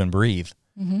 you move and breathe,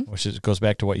 which goes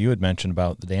back to what you had mentioned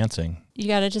about the dancing. You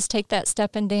got to just take that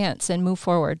step and dance and move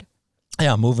forward.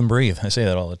 Yeah, move and breathe. I say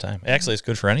that all the time. Actually, it's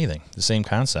good for anything. The same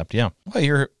concept, yeah. Well,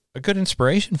 you're a good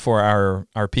inspiration for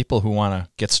our people who want to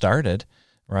get started,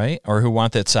 right? Or who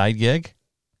want that side gig.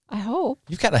 I hope.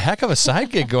 You've got a heck of a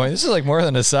side gig going. This is like more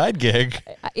than a side gig.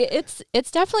 It's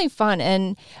definitely fun.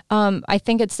 And I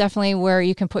think it's definitely where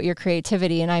you can put your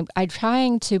creativity. And I'm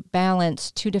trying to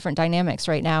balance two different dynamics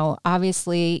right now.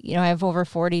 Obviously, I have over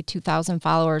 42,000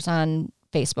 followers on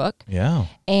Facebook. Yeah.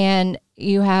 And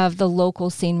you have the local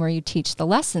scene where you teach the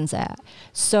lessons at.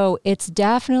 So it's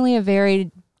definitely a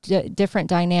very different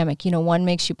dynamic. One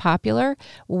makes you popular,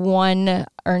 one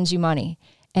earns you money.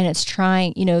 And it's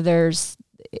trying,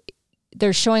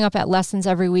 they're showing up at lessons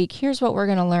every week. Here's what we're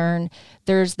going to learn.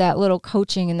 There's that little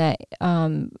coaching and that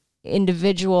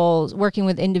individuals, working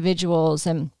with individuals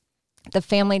and the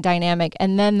family dynamic.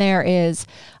 And then there is,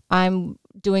 I'm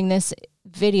doing this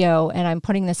video and I'm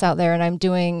putting this out there, and I'm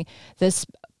doing this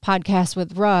podcast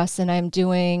with Russ, and I'm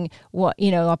doing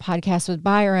a podcast with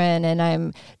Byron, and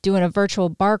I'm doing a virtual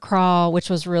bar crawl,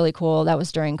 which was really cool. That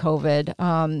was during COVID,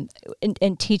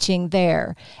 and teaching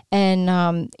there.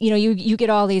 And, you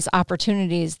get all these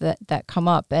opportunities that come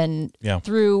up and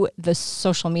through the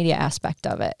social media aspect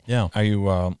of it. Yeah. Are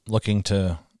you looking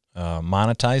to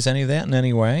monetize any of that in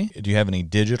any way? Do you have any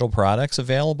digital products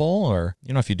available? Or,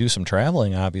 if you do some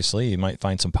traveling, obviously, you might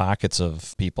find some pockets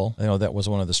of people. That was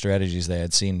one of the strategies they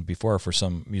had seen before for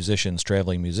some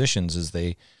traveling musicians, is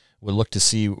they would look to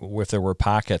see if there were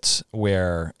pockets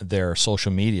where their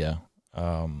social media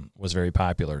was very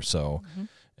popular. So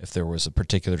if there was a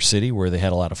particular city where they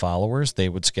had a lot of followers, they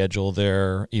would schedule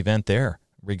their event there,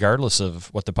 regardless of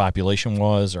what the population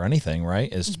was or anything,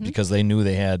 right? Is because they knew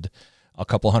they had a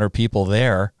couple hundred people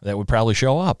there that would probably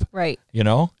show up. Right.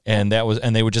 And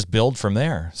they would just build from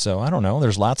there. So I don't know.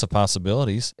 There's lots of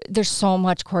possibilities. There's so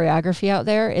much choreography out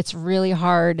there. It's really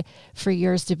hard for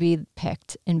yours to be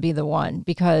picked and be the one,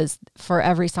 because for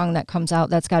every song that comes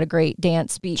out, that's got a great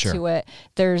dance beat to it.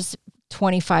 There's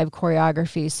 25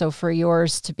 choreographies. So for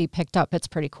yours to be picked up, it's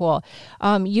pretty cool.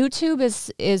 YouTube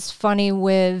is funny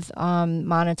with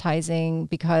monetizing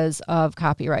because of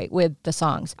copyright with the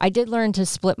songs. I did learn to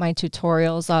split my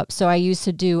tutorials up. So I used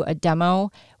to do a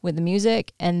demo with the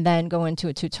music and then go into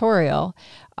a tutorial.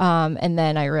 And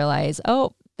then I realized,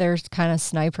 they're kind of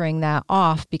snipering that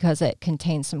off because it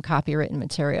contains some copywritten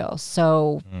material.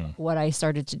 So what I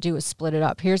started to do is split it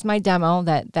up. Here's my demo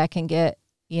that can get,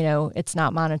 it's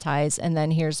not monetized. And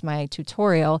then here's my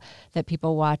tutorial that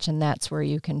people watch, and that's where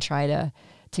you can try to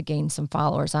gain some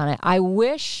followers on it. I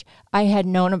wish I had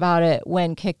known about it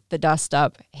when Kick the Dust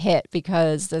Up hit,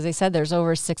 because as I said, there's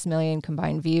over 6 million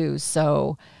combined views.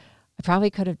 So I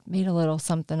probably could have made a little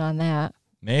something on that.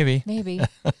 Maybe.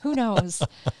 Who knows?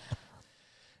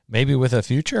 Maybe with a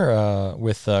future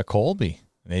with Colby.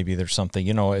 Maybe there's something,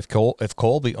 if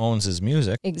Colby owns his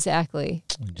music. Exactly.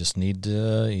 You just need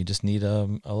a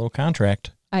little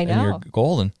contract. I know. And you're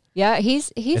golden. Yeah,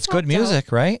 he's it's good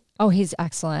music, right? Oh, he's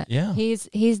excellent. Yeah.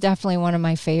 He's definitely one of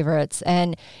my favorites,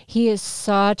 and he is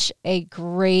such a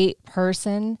great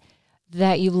person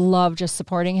that you love just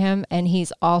supporting him. And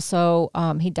he's also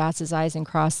he dots his I's and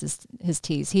crosses his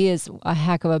T's. He is a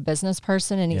heck of a business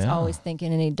person, and he's always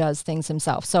thinking, and he does things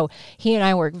himself. So he and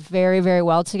I work very, very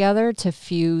well together to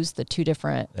fuse the two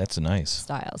different That's nice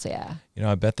styles. Yeah.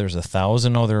 I bet there's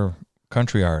 1,000 other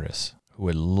country artists who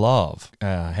would love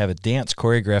have a dance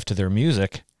choreographed to their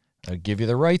music. I'll give you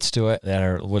the rights to it.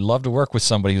 Would love to work with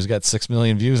somebody who's got 6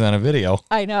 million views on a video.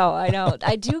 I know.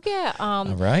 I do get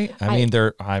right.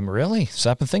 I'm really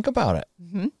stop and think about it.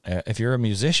 Mm-hmm. If you're a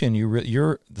musician,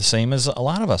 you're the same as a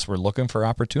lot of us. We're looking for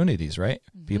opportunities, right?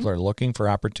 Mm-hmm. People are looking for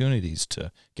opportunities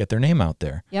to get their name out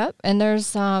there. Yep. And there's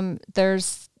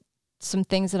some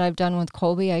things that I've done with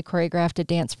Colby. I choreographed a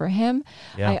dance for him.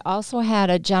 Yeah. I also had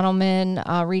a gentleman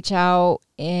reach out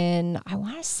in, I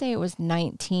want to say it was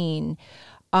 19.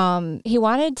 He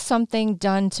wanted something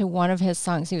done to one of his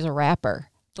songs. He was a rapper,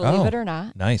 believe it or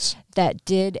not. Nice. That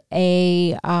did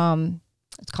it's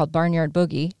called Barnyard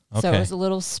Boogie. Okay. So it was a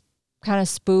little kind of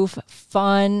spoof,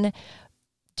 fun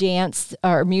dance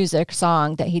or music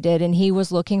song that he did, and he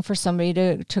was looking for somebody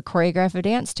to choreograph a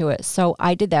dance to it. So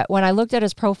I did that. When I looked at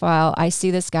his profile, I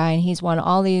see this guy, and he's won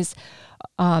all these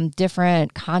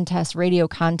different contests, radio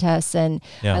contests, and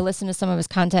I listened to some of his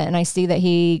content, and I see that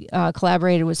he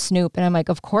collaborated with Snoop, and I'm like,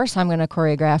 of course I'm going to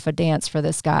choreograph a dance for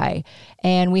this guy.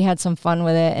 And we had some fun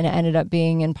with it, and it ended up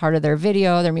being in part of their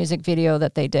music video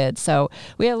that they did. So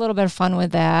we had a little bit of fun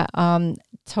with that.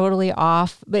 Totally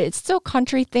off, but it's still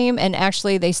country theme, and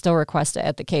actually they still request it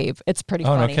at the Cave. It's pretty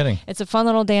funny. No kidding. It's a fun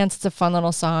little dance. It's a fun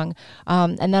little song.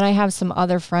 And then I have some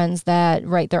other friends that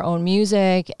write their own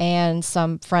music, and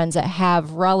some friends that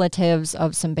have relatives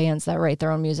of some bands that write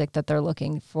their own music that they're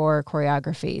looking for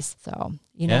choreographies. So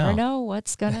you never know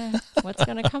what's gonna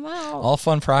come out. All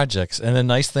fun projects. And the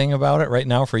nice thing about it right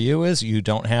now for you is you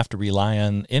don't have to rely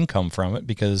on income from it,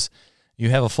 because you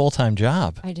have a full-time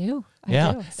job. I do.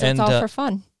 Yeah. So it's all for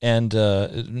fun. And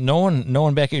no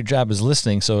one back at your job is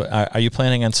listening. So are you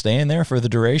planning on staying there for the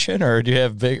duration, or do you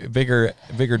have bigger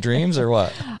dreams, or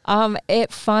what?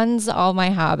 It funds all my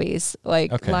hobbies,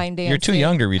 like line dancing. You're too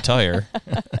young to retire.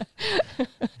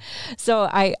 So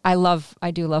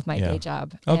I do love my day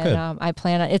job. Oh, and, good. I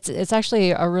plan on it's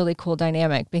actually a really cool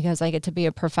dynamic, because I get to be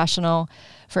a professional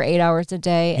for 8 hours a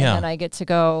day, and then I get to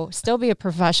go still be a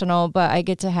professional, but I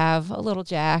get to have a little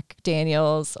Jack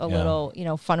Daniels, a little,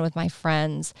 fun with my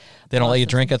friends. They don't let you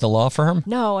drink at the law firm?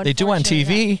 No, they do on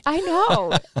TV. I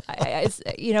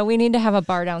know. We need to have a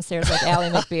bar downstairs like Ally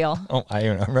McBeal. Oh, I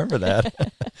remember that.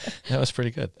 That was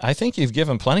pretty good. I think you've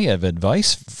given plenty of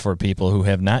advice for people who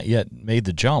have not yet made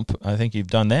the jump. I think you've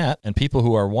done that. And people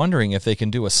who are wondering if they can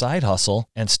do a side hustle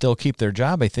and still keep their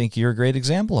job, I think you're a great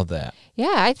example of that.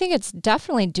 Yeah, I think it's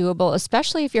definitely doable,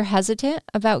 especially if you're hesitant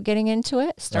about getting into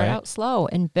it. Start out slow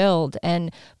and build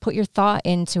and put your thought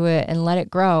into it and let it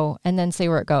grow, and then see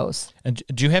where it goes. And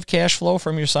do you have cash flow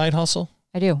from your side hustle?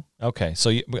 I do. Okay.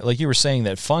 So like you were saying,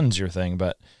 that funds your thing,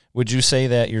 but would you say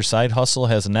that your side hustle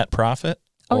has a net profit?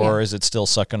 Or is it still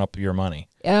sucking up your money?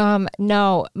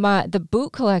 No, the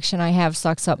boot collection I have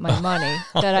sucks up my money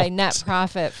that I net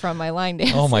profit from my line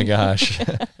dancing. Oh my gosh.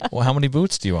 Well, how many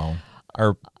boots do you own?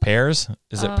 Or pairs?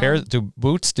 Is it pairs? Do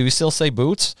we still say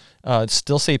boots?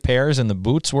 Still say pairs in the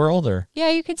boots world, or? Yeah,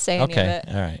 you could say any of it.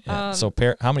 All right. Yeah. So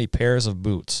how many pairs of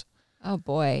boots? Oh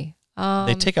boy.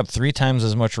 They take up 3 times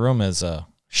as much room as a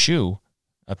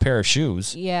pair of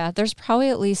shoes. Yeah, there's probably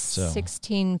at least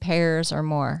 16 pairs or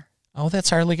more. Oh, that's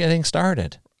hardly getting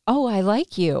started. Oh, I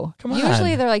like you. Come on.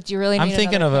 Usually they're like, do you really need I'm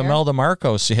thinking of Imelda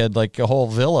Marcos. She had like a whole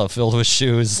villa filled with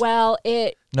shoes. Well,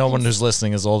 no one who's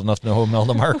listening is old enough to know who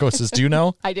Imelda Marcos is. Do you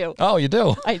know? I do. Oh, you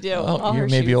do? I do. Oh, you're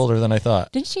maybe older than I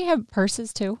thought. Didn't she have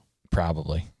purses too?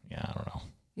 Probably. Yeah, I don't know.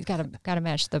 You've got to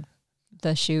match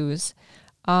the shoes.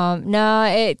 No,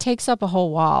 it takes up a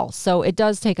whole wall, so it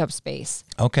does take up space.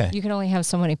 Okay. You can only have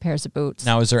so many pairs of boots.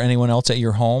 Now, is there anyone else at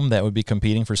your home that would be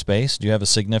competing for space? Do you have a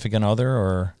significant other,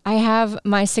 or? I have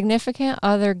my significant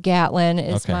other, Gatlin,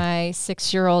 is Okay. my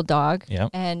 6-year-old dog, Yep.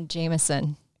 and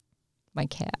Jameson, my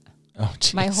cat. Oh,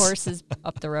 geez. My horse is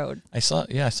up the road. I saw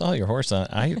your horse on.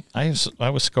 I was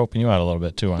scoping you out a little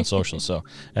bit too on social, so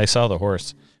I saw the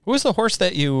horse. Who was the horse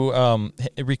that you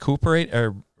recuperate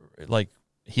or like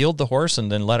healed the horse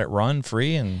and then let it run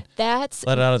free and That's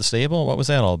let it out of the stable? What was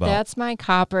that all about? That's my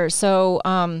Copper. So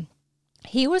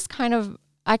he was kind of,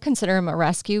 I consider him a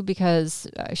rescue because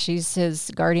she's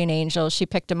his guardian angel. She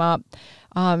picked him up.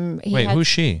 Who's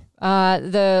she?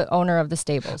 The owner of the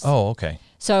stables. Oh, okay.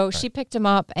 So she picked him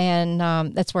up, and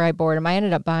that's where I bought him. I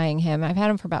ended up buying him. I've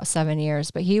had him for about 7 years,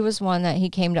 but he was one that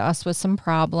he came to us with some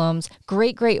problems.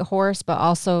 Great horse, but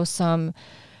also some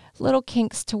little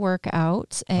kinks to work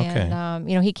out. And,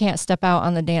 he can't step out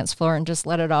on the dance floor and just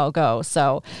let it all go.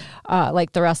 So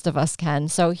like the rest of us can.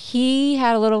 So he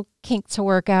had a little kink to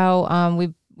work out.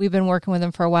 We've been working with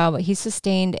him for a while, but he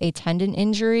sustained a tendon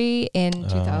injury in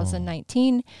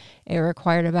 2019. It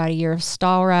required about a year of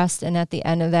stall rest. And at the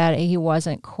end of that, he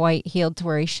wasn't quite healed to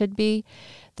where he should be.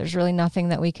 There's really nothing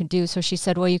that we could do. So she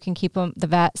said, well, you can keep him. The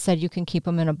vet said you can keep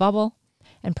him in a bubble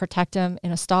and protect him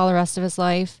in a stall the rest of his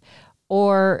life.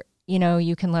 Or,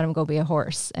 you can let him go be a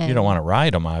horse. And you don't want to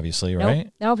ride him, obviously,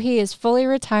 right? Nope, he is fully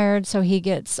retired. So he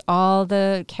gets all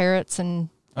the carrots and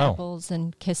apples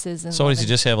and kisses. And so does he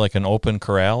just have like an open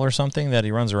corral or something that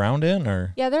he runs around in,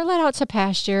 or? Yeah, they're let out to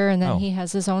pasture, and then he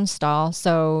has his own stall.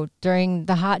 So during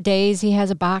the hot days, he has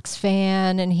a box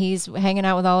fan, and he's hanging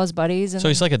out with all his buddies. And so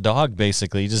he's like a dog,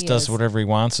 basically. He just does whatever he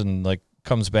wants and like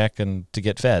comes back and to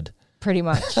get fed. Pretty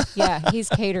much. Yeah, he's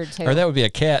catered to. Or that would be a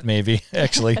cat, maybe,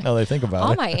 actually, now that I think about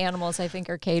all it. my animals, I think,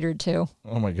 are catered to.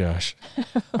 Oh, my gosh.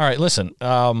 All right, listen,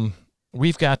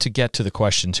 we've got to get to the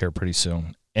questions here pretty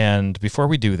soon. And before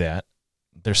we do that,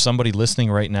 there's somebody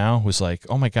listening right now who's like,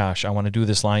 oh, my gosh, I want to do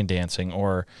this line dancing,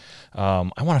 or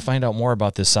I want to find out more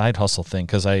about this side hustle thing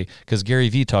because Gary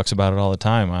Vee talks about it all the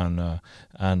time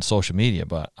on social media,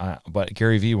 but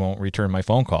Gary Vee won't return my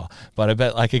phone call. But I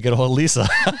bet I could get a hold of Lisa.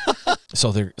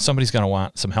 So somebody's going to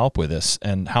want some help with this.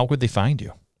 And how would they find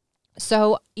you?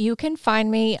 So you can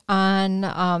find me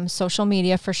on social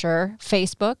media for sure.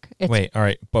 Facebook. Wait, all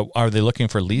right. But are they looking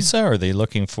for Lisa, or are they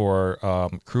looking for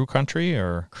Crew Country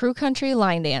or? Crew Country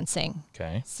Line Dancing.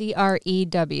 Okay.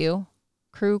 CREW.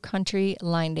 Crew Country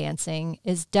Line Dancing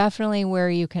is definitely where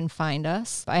you can find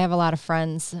us. I have a lot of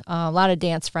friends, a lot of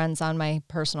dance friends on my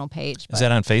personal page. Is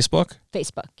that on Facebook?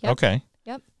 Facebook. Yep. Okay.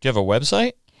 Yep. Do you have a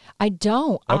website? I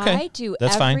don't. Okay. I do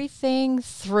That's everything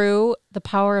through the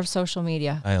power of social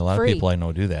media. A lot of people I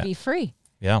know do that. Be free.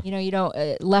 Yeah. You don't,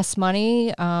 less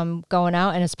money going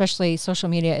out, and especially social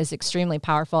media is extremely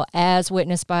powerful, as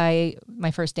witnessed by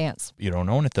my first dance. You don't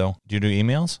own it, though. Do you do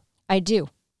emails? I do.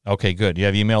 Okay, good. You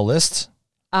have email lists?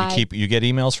 You get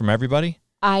emails from everybody?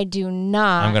 I do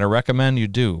not. I'm going to recommend you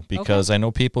do, because I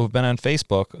know people who've been on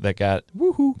Facebook that got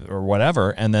woohoo or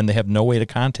whatever, and then they have no way to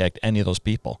contact any of those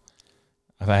people.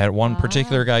 I had one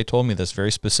particular guy told me this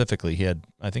very specifically. He had,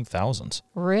 I think, thousands.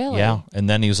 Really? Yeah. And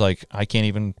then he was like, I can't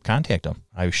even contact them.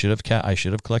 I should have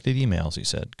collected emails, he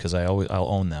said, because I'll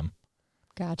own them.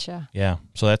 Gotcha. Yeah.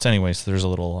 So that's anyways. There's a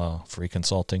little free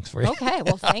consulting for you. Okay.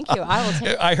 Well, thank you. I will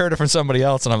take. I heard it from somebody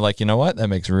else, and I'm like, you know what? That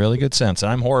makes really good sense.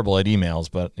 And I'm horrible at emails,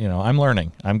 but I'm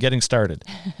learning. I'm getting started.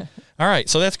 All right.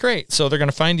 So that's great. So they're going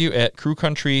to find you at Crew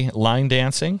Country Line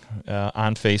Dancing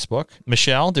on Facebook.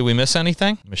 Michelle, did we miss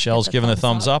anything? Michelle's giving the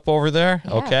thumbs up over there.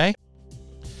 Yeah. Okay.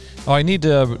 Oh, I need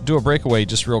to do a breakaway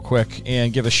just real quick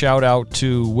and give a shout out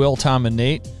to Will, Tom, and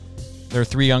Nate. They're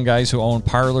 3 young guys who own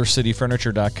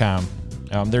ParlorCityFurniture.com.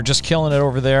 They're just killing it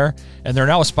over there, and they're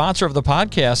now a sponsor of the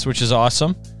podcast, which is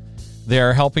awesome. They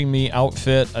are helping me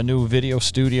outfit a new video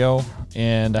studio,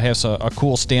 and I have a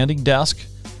cool standing desk.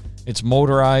 It's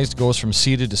motorized, goes from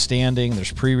seated to standing.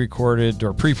 There's pre-recorded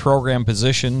or pre-programmed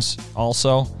positions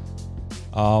also.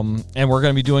 And we're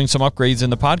going to be doing some upgrades in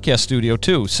the podcast studio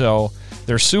too. So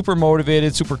they're super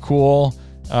motivated, super cool.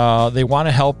 They want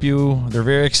to help you. They're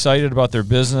very excited about their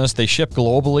business. They ship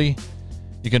globally.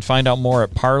 You can find out more at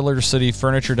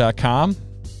ParlorCityFurniture.com.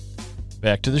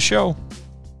 Back to the show.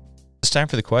 It's time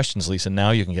for the questions, Lisa. Now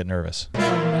you can get nervous.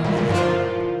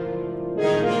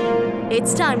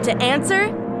 It's time to answer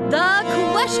the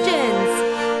questions.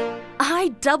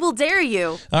 I double dare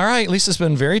you. All right. Lisa's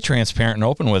been very transparent and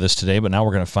open with us today, but now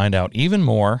we're going to find out even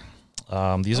more.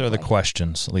 These are the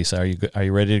questions. Lisa, are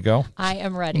you ready to go? I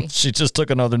am ready. She just took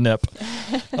another nip.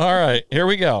 All right. Here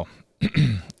we go.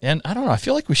 And I don't know. I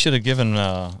feel like we should have given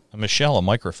Michelle a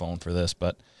microphone for this.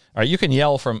 But all right, you can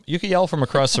yell from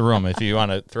across the room if you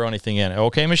want to throw anything in.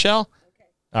 Okay, Michelle.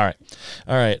 Okay.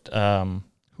 All right.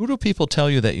 Who do people tell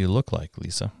you that you look like,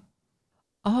 Lisa?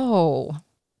 Oh,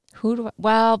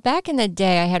 well, back in the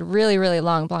day, I had really, really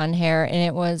long blonde hair, and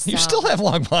it was... You still have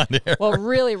long blonde hair. Well,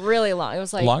 really, really long. It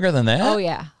was like... Longer than that? Oh,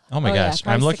 yeah. Oh, my gosh.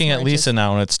 Yeah, I'm looking at Lisa inches.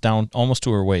 now, and it's down almost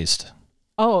to her waist.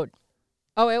 Oh,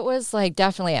 it was like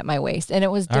definitely at my waist, and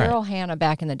it was All right. Daryl Hannah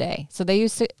back in the day. So they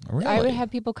used to... Really? I would have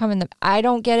people come in I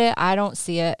don't get it. I don't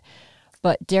see it.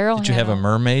 But Daryl Hannah... Did you have a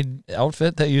mermaid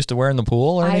outfit that you used to wear in the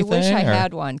pool or anything? I wish I or?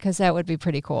 had one, because that would be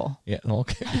pretty cool. Yeah,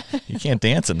 okay. You can't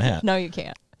dance in that. No, you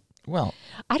can't. Well,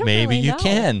 I don't maybe really you know.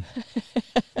 can.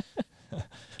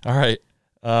 All right.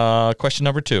 Question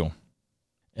number 2.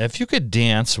 If you could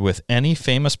dance with any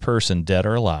famous person, dead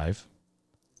or alive,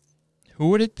 who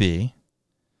would it be?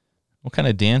 What kind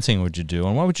of dancing would you do?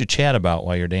 And what would you chat about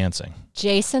while you're dancing?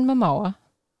 Jason Momoa,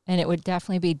 and it would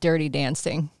definitely be Dirty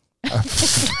Dancing.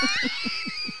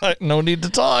 No need to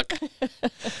talk.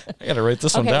 I got to write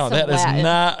this one Okay, down. so That is Latin.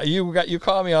 not you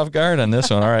caught me off guard on this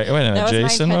one. All right, wait a minute. That was my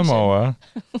Jason intention. Momoa.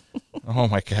 Oh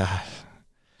my god.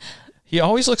 He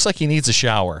always looks like he needs a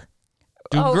shower.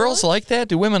 Do Oh, girls like that?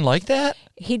 Do women like that?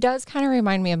 He does kind of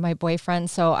remind me of my boyfriend,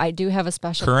 so I do have a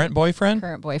special Current boyfriend?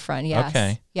 current boyfriend. Yes.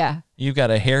 Okay. Yeah. You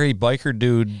got a hairy biker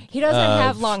dude. He doesn't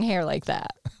have long hair like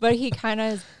that, but he kind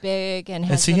of is big and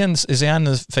has. Is he on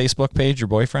the Facebook page, your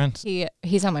boyfriend?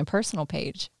 He's on my personal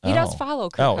page. He does follow.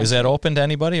 Kurt Oh, is that Country. open to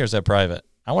anybody or is that private?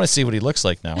 I want to see what he looks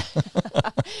like now.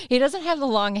 He doesn't have the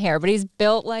long hair, but he's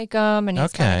built like him, and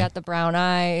he's kind Okay. of got the brown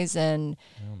eyes and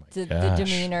the gosh.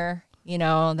 demeanor. You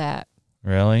know, that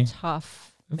Really?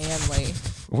 tough, manly.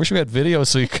 I wish we had video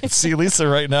so you could see Lisa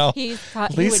right now. He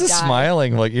would Lisa's die.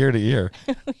 smiling like ear to ear.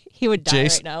 He would die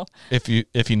Jason- right now. If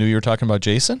you knew you were talking about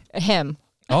Jason? Him,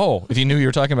 Oh, if you knew you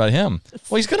were talking about him.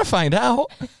 Well, he's going to find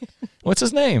out. What's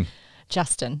his name?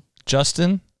 Justin.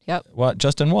 Justin? Yep, What?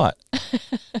 Justin what?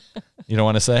 You don't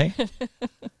want to say?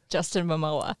 Justin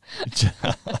Momoa.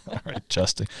 All right,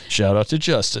 Justin. Shout out to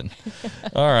Justin.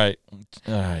 All right.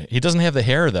 He doesn't have the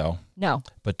hair, though. No,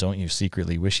 But don't you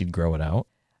secretly wish he'd grow it out?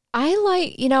 I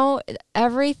like.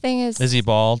 Everything is. Is he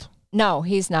bald? No,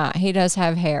 he's not. He does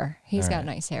have hair. He's All got right.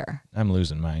 nice hair. I'm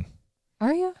losing mine.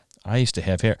 Are you? I used to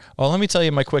have hair. Oh, let me tell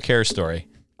you my quick hair story.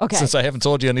 Okay. Since I haven't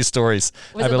told you any stories,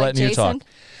 Was I've it been like letting you talk. Jason?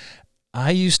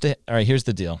 I used to. All right, here's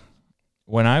the deal.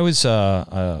 When I was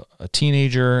a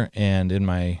teenager and in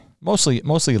my mostly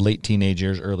late teenage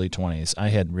years, early 20s, I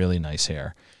had really nice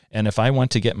hair. And if I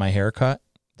went to get my hair cut,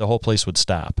 the whole place would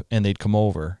stop and they'd come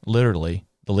over. Literally,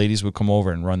 the ladies would come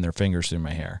over and run their fingers through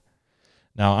my hair.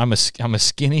 Now, I'm a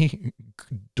skinny,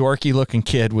 dorky-looking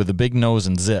kid with a big nose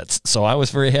and zits, so I was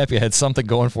very happy I had something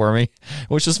going for me,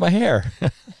 which is my hair.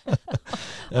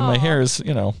 And my hair is,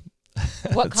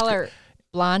 What color?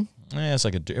 Blonde? yeah,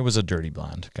 it was a dirty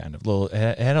blonde kind of.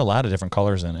 It had a lot of different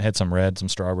colors in it. It had some red, some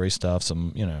strawberry stuff,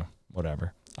 some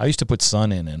whatever. I used to put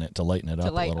sun in it to lighten it up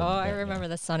a little bit. I remember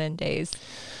the sun in days.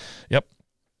 Yep.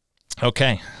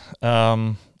 Okay.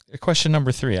 Question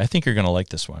number 3. I think you're going to like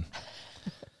this one.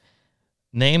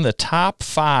 Name the top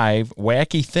 5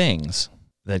 wacky things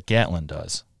that Gatlin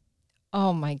does.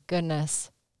 Oh my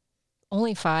goodness.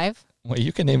 Only 5? Well,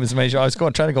 you can name as many. I was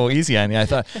trying to go easy on you. I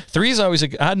thought 3 is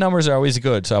always odd numbers are always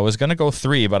good. So I was going to go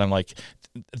 3, but I'm like,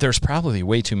 there's probably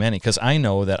way too many because I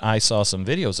know that I saw some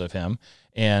videos of him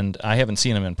and I haven't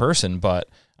seen him in person, but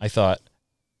I thought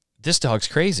this dog's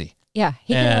crazy. Yeah,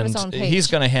 he can have his And own page. he's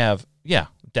going to have, yeah,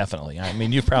 definitely. I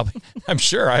mean, you probably, I'm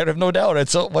sure, I have no doubt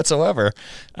whatsoever.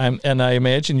 And I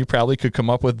imagine you probably could come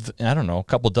up with, I don't know, a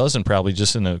couple dozen probably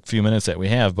just in a few minutes that we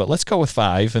have, but let's go with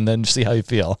 5 and then see how you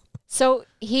feel. So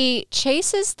he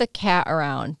chases the cat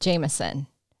around, Jameson,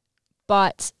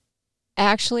 but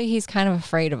actually he's kind of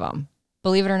afraid of him.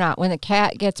 Believe it or not, when the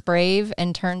cat gets brave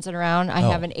and turns it around, I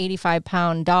have an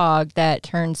 85-pound dog that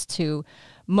turns to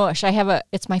mush.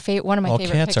 It's my one of my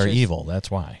favorite cats pictures. are evil.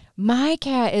 That's why. My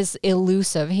cat is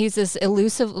elusive. He's this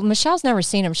elusive. Michelle's never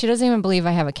seen him. She doesn't even believe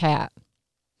I have a cat.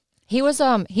 He was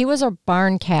a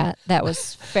barn cat that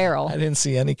was feral. I didn't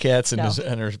see any cats in No.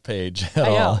 her page at I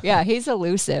know. all. Yeah, he's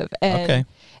elusive. And, Okay.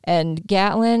 And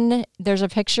Gatlin, there's a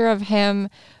picture of him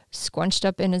scrunched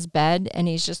up in his bed, and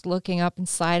he's just looking up and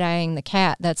side-eyeing the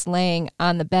cat that's laying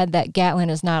on the bed that Gatlin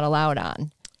is not allowed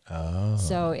on. Oh.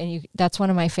 So, that's one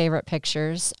of my favorite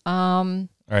pictures. All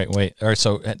right, wait. All right,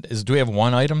 so do we have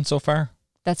one item so far?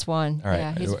 That's one. All right.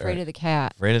 Yeah, he's All afraid right. of the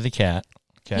cat. Afraid of the cat.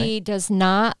 Okay. He does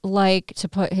not like to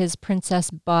put his princess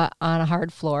butt on a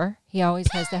hard floor. He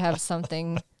always has to have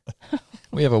something.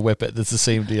 We have a Whippet that's the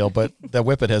same deal, but the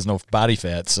Whippet has no body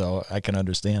fat, so I can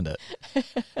understand it.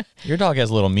 Your dog has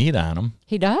a little meat on him.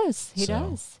 He does. He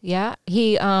does. Yeah.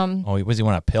 He Oh, was he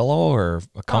want a pillow or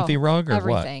a comfy rug or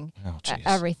everything. what? Oh, jeez.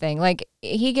 Everything. Like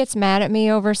he gets mad at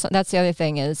me over. That's the other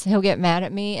thing is he'll get mad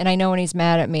at me, and I know when he's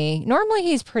mad at me. Normally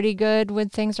he's pretty good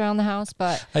with things around the house,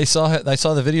 but I saw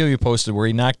the video you posted where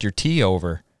he knocked your tea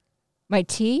over. my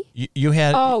tea. You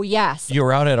had. Oh yes. You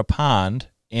were out at a pond,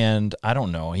 and I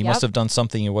don't know. He must have done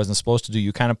something he wasn't supposed to do.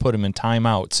 You kind of put him in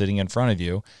timeout, sitting in front of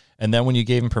you, and then when you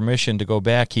gave him permission to go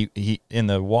back, he in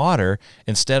the water,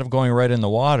 instead of going right in the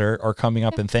water or coming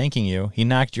up and thanking you, he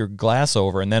knocked your glass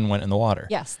over and then went in the water.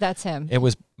 Yes, that's him.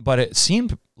 But it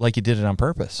seemed like he did it on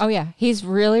purpose. Oh yeah, he's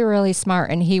really, really smart,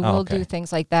 and he will okay. do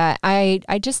things like that.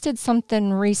 I just did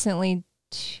something recently.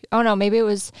 Oh no, maybe it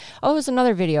was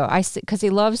another video. Because he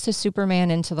loves to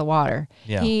Superman into the water.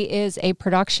 Yeah. He is a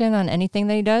production on anything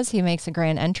that he does. He makes a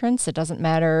grand entrance. It doesn't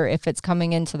matter if it's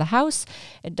coming into the house.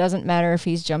 It doesn't matter if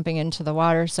he's jumping into the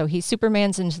water. So he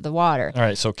Supermans into the water. All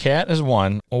right, so Cat is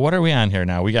one. Well, what are we on here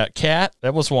now? We got Cat.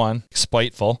 That was one.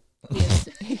 Spiteful.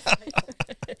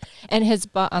 And his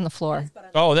butt on the floor.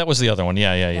 Oh, that was the other one.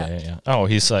 Yeah. Oh,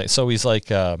 he's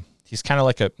kind of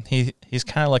like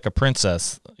a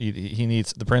princess. He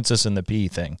needs the princess and the pea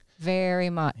thing. Very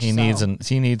much. He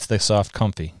needs the soft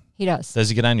comfy. He does. Does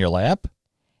he get on your lap?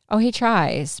 Oh, he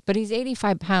tries, but he's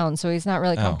 85 pounds, so he's not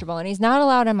really comfortable. And he's not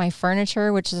allowed on my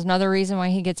furniture, which is another reason why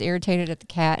he gets irritated at the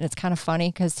cat. And it's kind of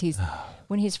funny because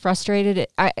when he's frustrated,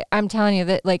 I'm telling you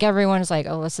that like everyone is like,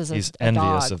 oh, this is a He's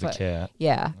envious dog, of the cat.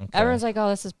 Yeah. Okay. Everyone's like, oh,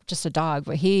 this is just a dog,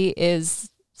 but he is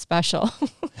special.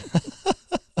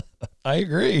 I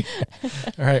agree.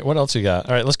 All right, what else you got?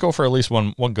 All right, let's go for at least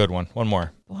one good one. One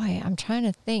more. Boy, I'm trying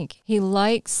to think. He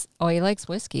likes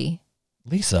whiskey.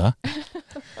 Lisa.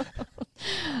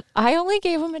 I only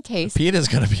gave him a taste. Peter's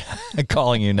going to be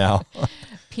calling you now.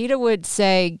 PETA would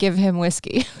say, give him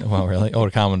whiskey. Well, really? Oh,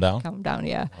 to calm him down? Calm down,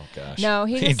 yeah. Oh, gosh. No,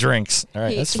 he drinks. All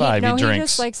right, that's fine. He drinks. He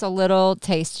just likes a little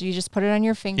taste. You just put it on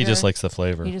your finger. He just likes the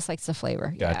flavor. He just likes the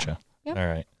flavor. Gotcha. Yeah. Yep. All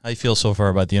right. How you feel so far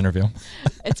about the interview?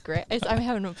 It's great. I'm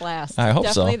having a blast. I hope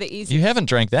Definitely so. the easiest. You haven't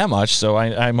drank that much, so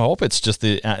I hope it's just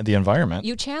the environment.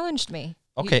 You challenged me.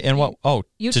 Okay, and what? Oh,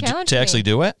 you challenged to actually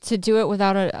do it? To do it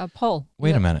without a pull.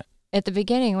 Wait a minute. At the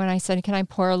beginning, when I said, "Can I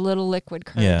pour a little liquid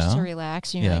courage to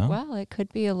relax?" And you're like, "Well, it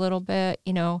could be a little bit.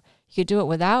 You could do it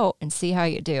without and see how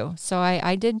you do." So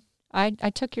I did. I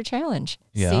took your challenge.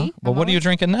 Yeah. See? Well, what are you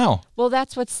drinking now? Well,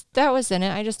 that was in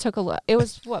it. I just took a look. It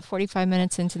was 45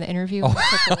 minutes into the interview.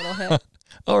 I took a little hit.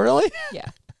 Oh, really? Yeah.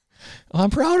 Well, I'm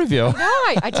proud of you. No,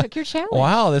 I took your challenge.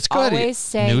 Wow, that's good. Always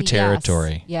say new yes.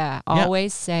 territory. Yeah,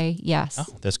 always say yes.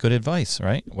 Oh, that's good advice,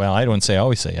 right? Well, I don't say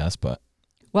always say yes, but.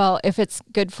 Well, if it's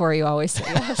good for you, always say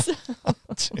yes.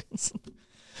 Jeez.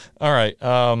 All right.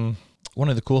 One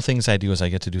of the cool things I do is I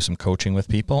get to do some coaching with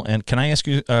people. And can I ask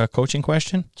you a coaching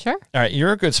question? Sure. All right,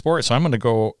 you're a good sport, so I'm going to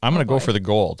go for the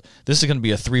gold. This is going to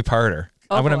be a 3-parter.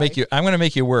 I'm going to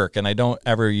make you work, and I don't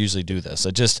ever usually do this.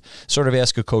 I just sort of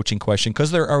ask a coaching question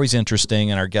because they're always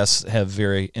interesting, and our guests have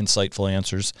very insightful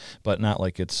answers, but not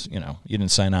like it's, you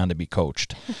didn't sign on to be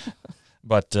coached.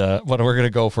 But we're going to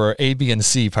go for A, B, and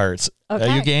C parts. Okay.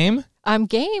 Are you game? I'm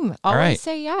game. Always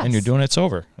say yes. And you're doing it's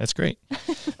over. That's great.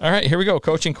 All right, here we go.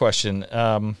 Coaching question.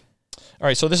 All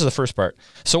right, so this is the first part.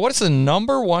 So what is the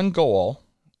number one goal?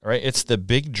 All right, it's the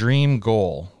big dream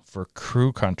goal for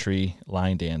crew country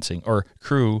line dancing or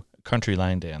crew country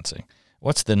line dancing.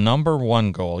 What's the number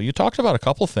one goal? You talked about a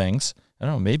couple things. I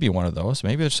don't know, maybe one of those.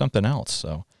 Maybe there's something else.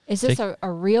 So is this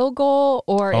a real goal,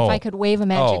 or if I could wave a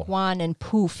magic wand and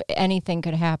poof, anything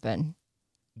could happen?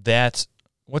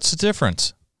 What's the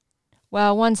difference?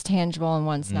 Well, one's tangible and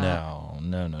one's not.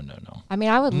 No. I mean,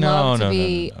 I would love to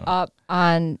be up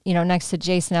on, next to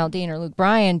Jason Aldean or Luke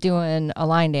Bryan doing a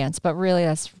line dance, but really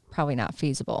that's probably not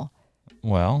feasible.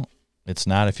 Well, it's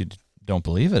not if you don't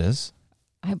believe it is.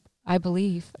 I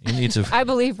believe. You need to. I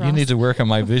believe, Ross. You need to work on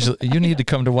my visual. You need to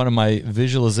come to one of my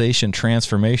visualization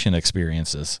transformation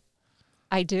experiences.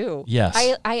 I do. Yes,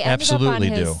 I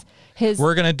absolutely do.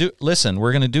 We're gonna do. Listen,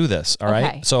 we're gonna do this. All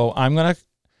right. So I'm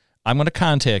gonna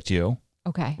contact you.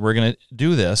 Okay. We're gonna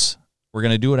do this. We're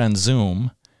gonna do it on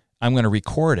Zoom. I'm gonna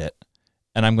record it,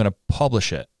 and I'm gonna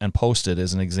publish it and post it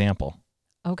as an example.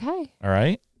 Okay. All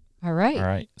right. All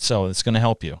right. So it's gonna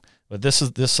help you. But this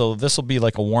will be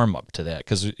like a warm up to that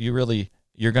because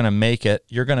you're gonna make it.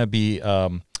 You're gonna be.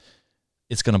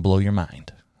 It's gonna blow your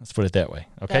mind. Let's put it that way.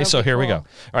 Okay. So here we go. All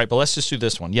right. But let's just do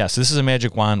this one. Yes, this is a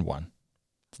magic wand one.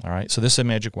 All right. So this is a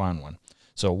magic wand one.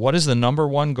 So what is the number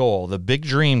one goal, the big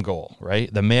dream goal,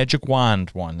 right? The magic wand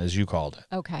one, as you called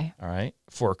it. Okay. All right.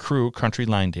 For crew country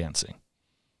line dancing.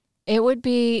 It would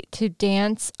be to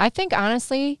dance. I think,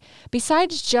 honestly,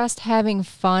 besides just having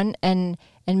fun and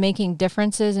making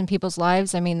differences in people's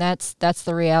lives, I mean, that's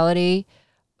the reality.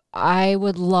 I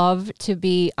would love to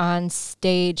be on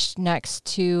stage next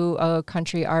to a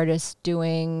country artist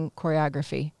doing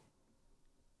choreography.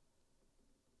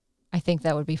 I think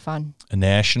that would be fun. A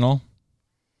national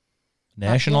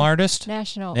artist?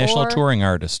 National touring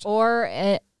artist.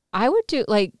 Or I would do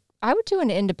an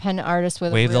independent artist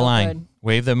with Wave a real the line. good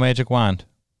Wave the magic wand.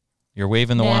 You're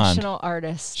waving the wand. national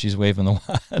artist. She's waving the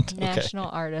wand. National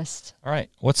artist. All right.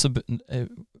 What's the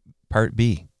part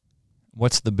B?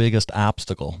 What's the biggest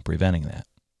obstacle preventing that?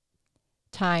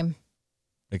 Time.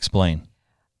 Explain.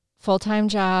 Full-time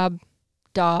job,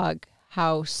 dog,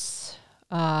 house,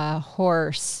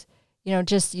 horse. You know,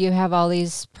 just you have all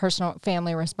these personal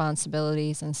family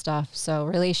responsibilities and stuff. So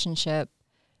relationship.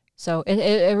 So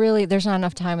it really, there's not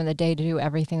enough time in the day to do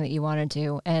everything that you want to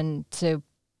do and to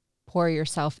pour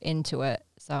yourself into it.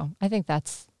 So I think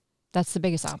that's the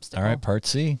biggest obstacle. All right, part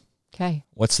C. Okay.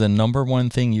 What's the number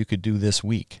one thing you could do this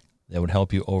week that would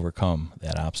help you overcome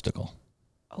that obstacle?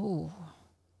 Oh.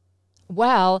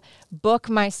 Well, book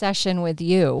my session with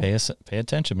you. Pay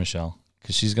attention, Michelle,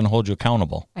 because she's going to hold you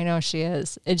accountable. I know she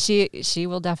is. And she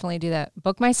will definitely do that.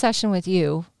 Book my session with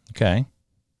you. Okay.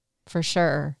 For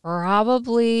sure.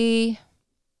 Probably,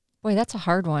 boy, that's a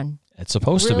hard one. It's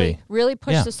supposed to be. Really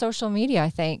push the social media, I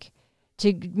think,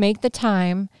 to make the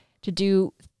time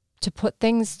to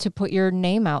put your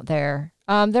name out there.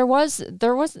 There was,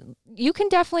 you can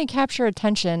definitely capture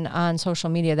attention on social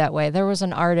media that way. There was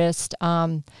an artist,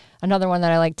 another one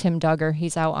that I like, Tim Duggar.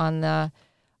 He's out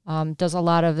on does a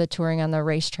lot of the touring on the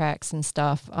racetracks and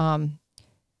stuff.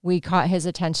 We caught his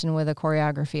attention with a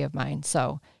choreography of mine.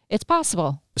 So it's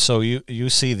possible. So you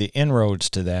see the inroads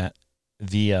to that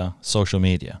via social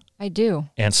media. I do.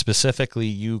 And specifically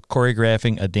you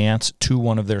choreographing a dance to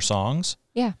one of their songs?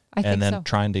 Yeah, I think so. And then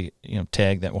trying to,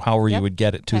 tag that, however you would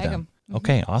get it to them. Mm-hmm.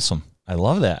 Okay, awesome. I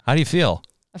love that. How do you feel?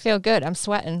 I feel good. I'm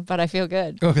sweating, but I feel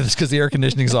good. Oh, that's because the air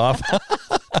conditioning's off.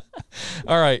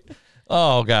 All right.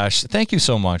 Oh, gosh. Thank you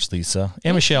so much, Lisa.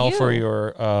 And Michelle for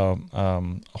your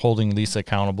holding Lisa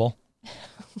accountable.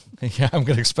 Yeah, I'm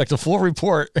going to expect a full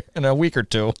report in a week or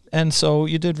two. And so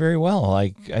you did very well.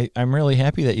 I'm really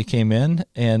happy that you came in,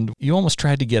 and you almost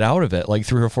tried to get out of it like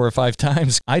 3 or 4 or 5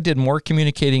 times. I did more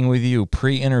communicating with you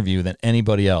pre-interview than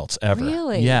anybody else ever.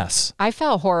 Really? Yes. I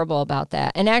felt horrible about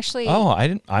that. And actually... Oh,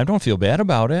 I don't feel bad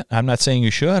about it. I'm not saying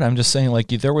you should. I'm just saying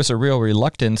there was a real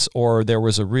reluctance, or there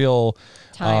was a real...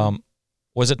 Time.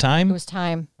 Was it time? It was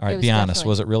time. All right, be honest.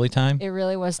 Was it really time? It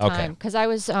really was time. Because I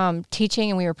was teaching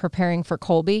and we were preparing for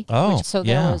Colby. So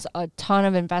there was a ton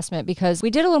of investment because we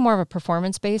did a little more of a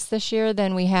performance base this year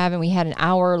than we have. And we had an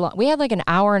hour long. We had like an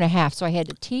hour and a half. So I had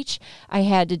to teach. I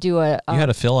had to do you had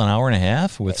to fill an hour and a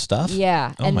half with stuff?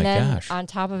 Yeah. Oh, and my then gosh. On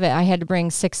top of it, I had to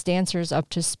bring 6 dancers up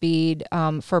to speed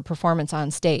for performance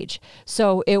on stage.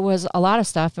 So it was a lot of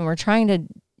stuff. And we're trying to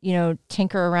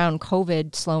tinker around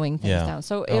COVID slowing things down.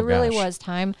 So it really was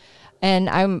time. And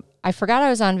I forgot I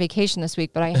was on vacation this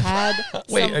week, but I had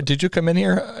Wait, did you come in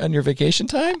here on your vacation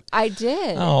time? I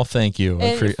did. Oh, thank you.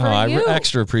 I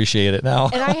extra appreciate it now.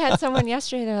 And I had someone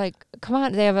yesterday, they're like, come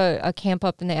on, they have a camp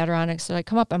up in the Adirondacks. They're like,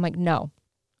 come up. I'm like, no.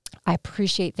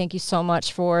 Thank you so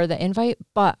much for the invite,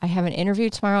 but I have an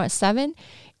interview tomorrow at 7.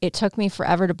 It took me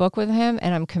forever to book with him,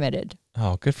 and I'm committed.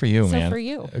 Oh, good for you, man. So for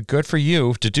you. Good for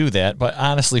you to do that. But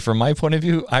honestly, from my point of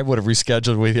view, I would have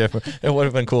rescheduled with you. It would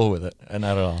have been cool with it. And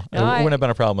not at all. No, it wouldn't have been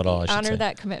a problem at all, I should honor say.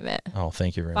 that commitment. Oh,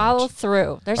 thank you very much. Follow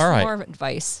through. There's some more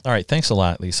advice. All right. Thanks a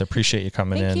lot, Lisa. Appreciate you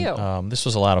coming in. Thank you. This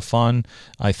was a lot of fun.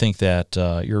 I think that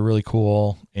you're really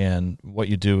cool, and what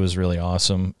you do is really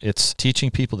awesome. It's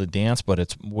teaching people to dance, but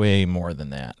it's way more than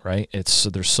that, right?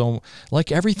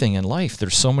 Like everything in life,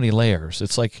 there's so many layers.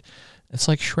 It's like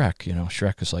Shrek,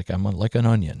 Shrek is like, I'm like an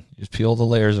onion. You just peel the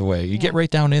layers away. You get right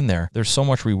down in there. There's so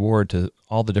much reward to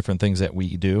all the different things that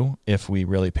we do if we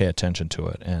really pay attention to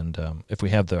it, and if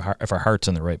our heart's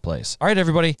in the right place. All right,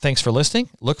 everybody, thanks for listening.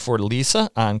 Look for Lisa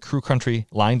on Crew Country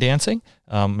Line Dancing.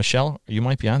 Michelle, you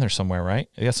might be on there somewhere, right?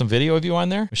 You got some video of you on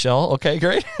there? Michelle, okay,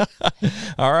 great.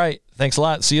 All right, thanks a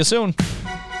lot. See you soon.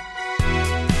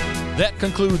 That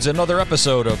concludes another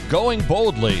episode of Going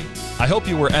Boldly. I hope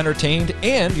you were entertained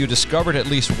and you discovered at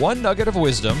least one nugget of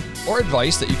wisdom or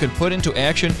advice that you can put into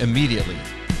action immediately.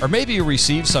 Or maybe you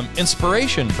received some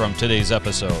inspiration from today's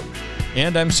episode.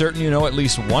 And I'm certain you know at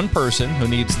least one person who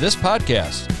needs this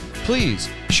podcast. Please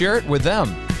share it with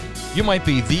them. You might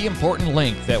be the important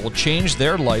link that will change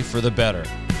their life for the better.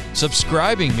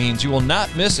 Subscribing means you will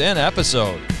not miss an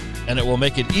episode. And it will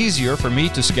make it easier for me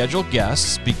to schedule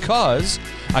guests because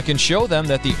I can show them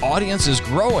that the audience is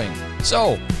growing.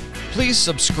 So, please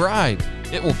subscribe.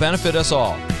 It will benefit us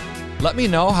all. Let me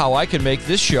know how I can make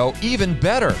this show even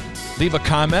better. Leave a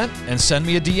comment and send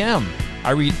me a DM.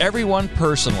 I read everyone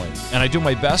personally, and I do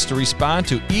my best to respond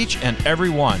to each and every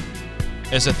one.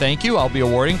 As a thank you, I'll be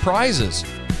awarding prizes.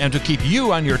 And to keep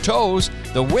you on your toes,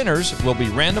 the winners will be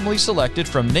randomly selected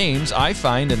from names I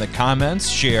find in the comments,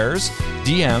 shares,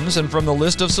 DMs, and from the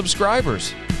list of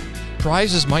subscribers.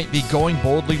 Prizes might be Going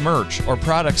Boldly merch or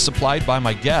products supplied by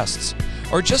my guests,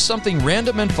 or just something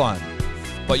random and fun.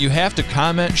 But you have to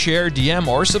comment, share, DM,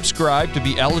 or subscribe to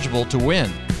be eligible to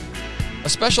win. A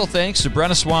special thanks to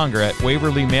Brenna Swanger at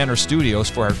Waverly Manor Studios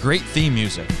for our great theme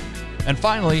music. And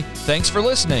finally, thanks for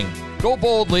listening. Go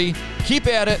boldly, keep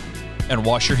at it, and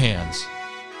wash your hands.